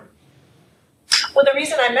sorry? Well, the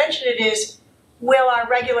reason I mention it is, will our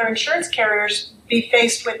regular insurance carriers be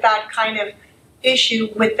faced with that kind of issue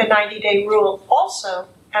with the 90-day rule also,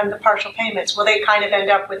 and the partial payments? Will they kind of end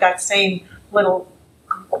up with that same little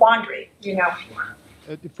quandary, you know?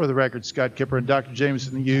 For the record, Scott Kipper and Dr.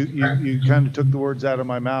 Jameson, you kind of took the words out of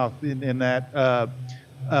my mouth in that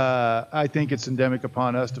I think it's endemic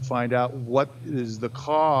upon us to find out what is the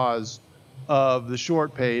cause of the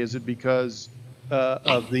short pay. Is it because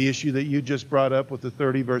of the issue that you just brought up with the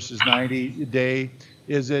 30 versus 90 day?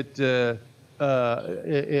 Is it an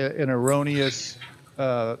erroneous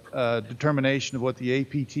determination of what the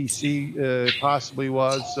APTC possibly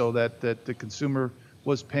was, so that the consumer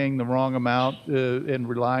was paying the wrong amount and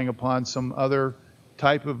relying upon some other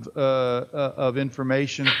type of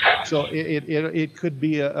information? So it could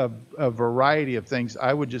be a variety of things.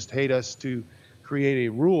 I would just hate us to create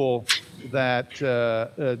a rule that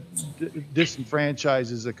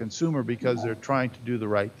disenfranchises a consumer because they're trying to do the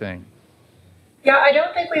right thing. Yeah, I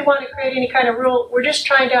don't think we want to create any kind of rule. We're just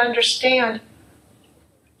trying to understand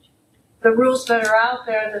the rules that are out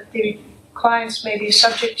there that the clients may be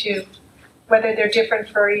subject to, whether they're different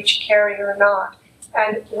for each carrier or not,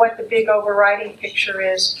 and what the big overriding picture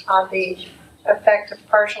is on the effect of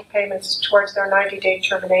partial payments towards their 90-day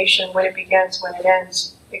termination, when it begins, when it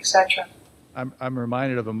ends, etc. I'm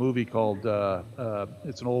reminded of a movie called,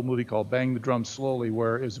 it's an old movie called Bang the Drum Slowly,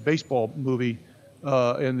 where it was a baseball movie,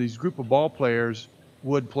 and these group of ball players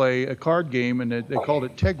would play a card game, and they called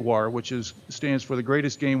it Tegwar, which stands for the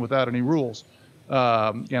greatest game without any rules.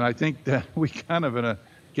 And I think that we kind of in a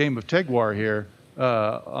game of Tegwar here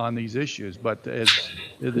on these issues. But as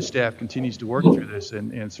the staff continues to work through this,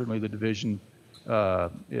 and certainly the division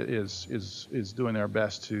is doing our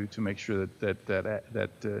best to make sure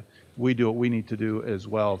that we do what we need to do as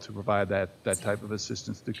well to provide that type of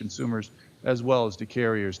assistance to consumers as well as to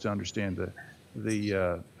carriers to understand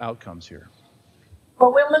the outcomes here.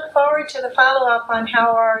 Well, we'll look forward to the follow-up on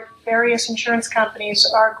how our various insurance companies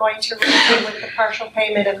are going to deal with the partial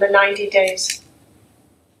payment in the 90 days.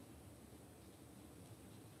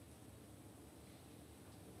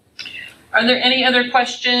 Are there any other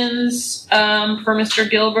questions for Mr.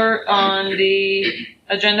 Gilbert on the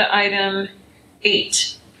agenda item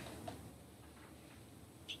 8?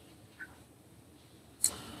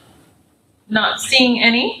 Not seeing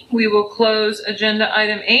any, we will close agenda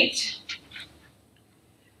item 8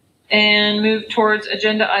 and move towards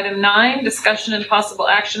agenda item 9, discussion and possible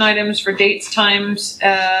action items for dates, times,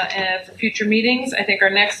 and for future meetings. I think our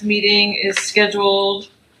next meeting is scheduled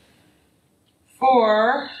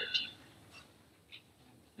for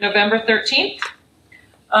November 13th.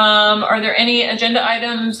 Are there any agenda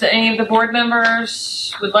items that any of the board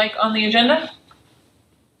members would like on the agenda?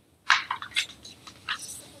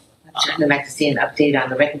 I'd like to see an update on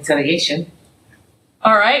the reconciliation.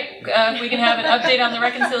 All right, if we can have an update on the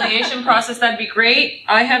reconciliation process, that'd be great.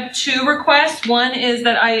 I have 2 requests. One is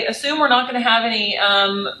that I assume we're not going to have any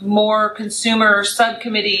more consumer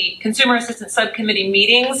assistance subcommittee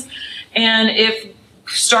meetings. And if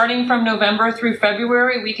starting from November through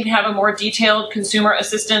February, we can have a more detailed consumer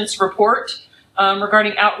assistance report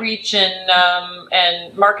regarding outreach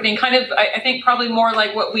and marketing, kind of, I think probably more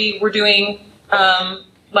like what we were doing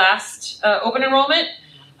last open enrollment.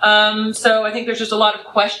 So I think there's just a lot of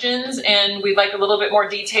questions, and we'd like a little bit more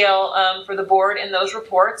detail for the board in those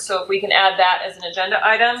reports. So if we can add that as an agenda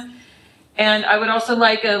item. And I would also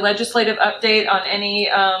like a legislative update on any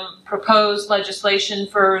proposed legislation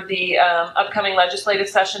for the upcoming legislative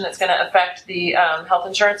session that's going to affect the health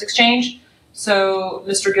insurance exchange. So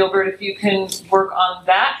Mr. Gilbert, if you can work on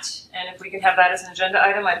that, and if we can have that as an agenda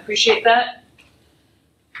item, I'd appreciate that.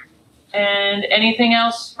 And anything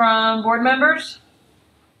else from board members?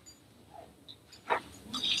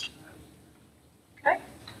 Okay.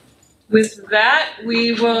 With that,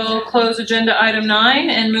 we will close agenda item 9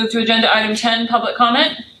 and move to agenda item 10, public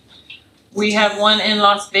comment. We have one in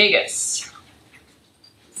Las Vegas.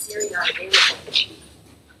 Good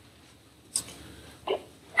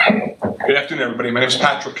afternoon, everybody. My name is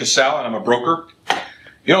Patrick Cassell, and I'm a broker.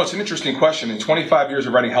 You know, it's an interesting question. In 25 years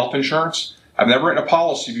of writing health insurance, I've never written a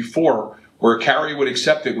policy before where a carrier would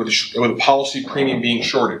accept it with a policy premium being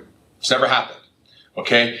shorted. It's never happened.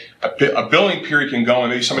 Okay, a billing period can go,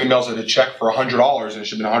 and maybe somebody mails out a check for $100, and it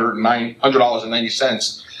should have been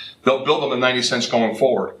 $100.90. They'll bill them the 90 cents going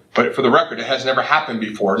forward. But for the record, it has never happened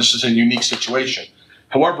before. This is a unique situation.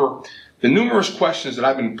 However, the numerous questions that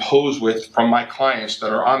I've been posed with from my clients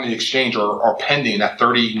that are on the exchange or are pending at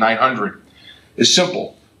 3,900 is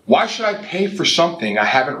simple. Why should I pay for something I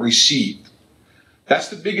haven't received? That's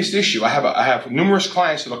the biggest issue. I have numerous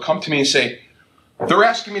clients that will come to me and say, they're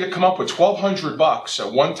asking me to come up with $1,200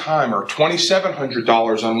 at one time or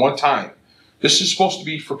 $2,700 on one time. This is supposed to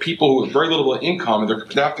be for people who have very little income, and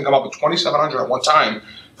they have to come up with $2,700 at one time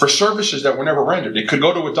for services that were never rendered. They could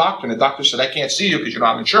go to a doctor, and the doctor said, I can't see you because you don't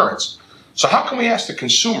have insurance. So how can we ask the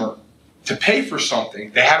consumer to pay for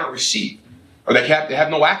something they haven't received or they have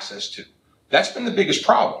no access to? That's been the biggest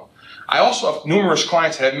problem. I also have numerous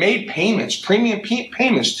clients that have made payments, premium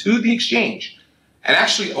payments to the exchange, and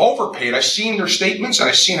actually overpaid. I've seen their statements, and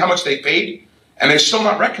I've seen how much they paid, and they're still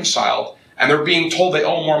not reconciled, and they're being told they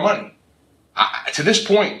owe more money. To this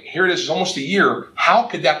point, here it is almost a year. How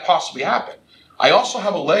could that possibly happen? I also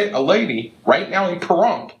have a lady right now in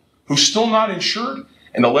Pahrump who's still not insured,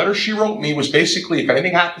 and the letter she wrote me was basically, if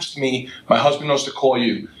anything happens to me, my husband knows to call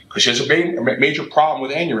you, because she has a major problem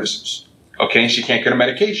with aneurysms, okay, and she can't get her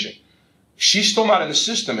medication. She's still not in the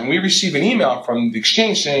system, and we receive an email from the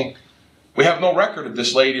exchange saying, we have no record of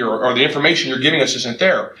this lady, or the information you're giving us isn't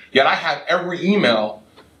there. Yet I have every email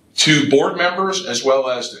to board members as well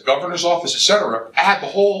as the governor's office, etc. I have the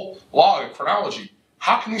whole log and chronology.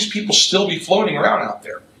 How can these people still be floating around out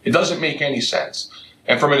there? It doesn't make any sense.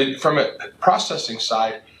 And from a processing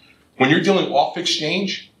side, when you're dealing off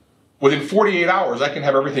exchange, within 48 hours, I can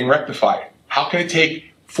have everything rectified. How can it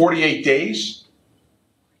take 48 days,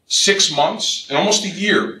 6 months, and almost a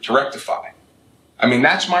year to rectify? I mean,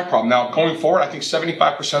 that's my problem. Now, going forward, I think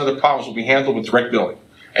 75% of the problems will be handled with direct billing.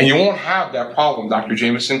 And you won't have that problem, Dr.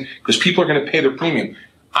 Jameson, because people are going to pay their premium.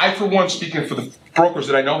 I, for one, speaking for the brokers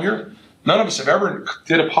that I know here, none of us have ever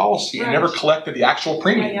did a policy and never collected the actual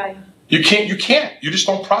premium. You can't. You just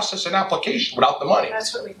don't process an application without the money.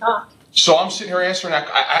 That's what we thought. So I'm sitting here answering that.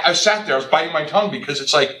 I sat there, I was biting my tongue because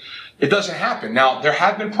it's like, it doesn't happen. Now, there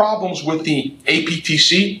have been problems with the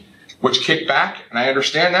APTC, which kicked back, and I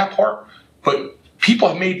understand that part, but people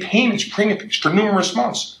have made payments, premiums for numerous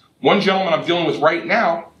months. One gentleman I'm dealing with right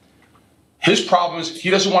now, his problem is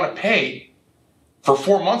he doesn't want to pay for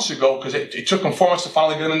 4 months ago because it took him 4 months to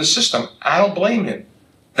finally get him in the system. I don't blame him.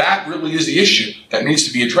 That really is the issue that needs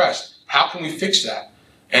to be addressed. How can we fix that?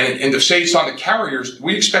 And to say it's on the carriers,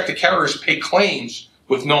 we expect the carriers to pay claims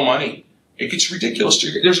with no money. It gets ridiculous.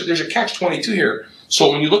 There's a catch-22 here.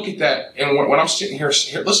 So when you look at that, and when I'm sitting here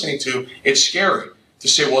listening to, it's scary to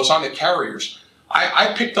say, well, it's on the carriers.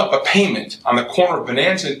 I picked up a payment on the corner of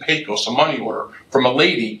Bonanza and Pecos, a money order from a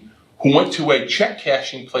lady who went to a check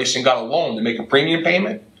cashing place and got a loan to make a premium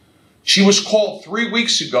payment. She was called 3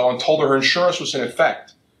 weeks ago and told her insurance was in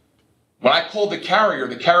effect. When I called the carrier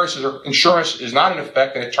said her insurance is not in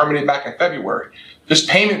effect and it terminated back in February. This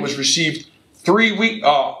payment was received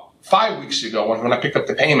 5 weeks ago when I picked up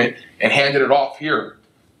the payment and handed it off here.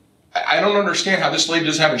 I don't understand how this lady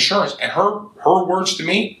doesn't have insurance. And her words to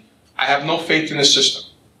me, I have no faith in the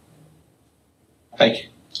system. Thank you.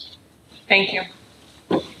 Thank you.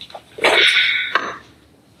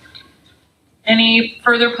 Any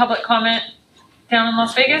further public comment down in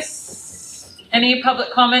Las Vegas? Any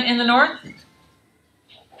public comment in the north?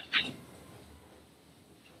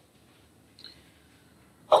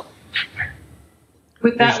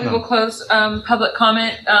 With that, we will close public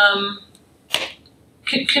comment.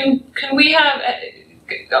 Can we have?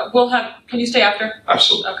 Can you stay after?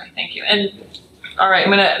 Absolutely. Okay, thank you. And all right,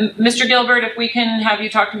 Mr. Gilbert, if we can have you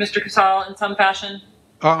talk to Mr. Casal in some fashion.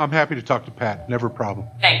 I'm happy to talk to Pat. Never a problem.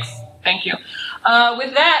 Thanks. Thank you.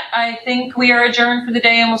 With that, I think we are adjourned for the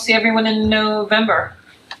day, and we'll see everyone in November.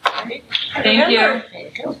 Thank you.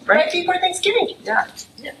 Right before Thanksgiving. Yeah.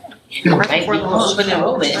 Right before the open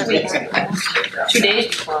enrollment. 2 days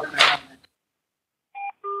before.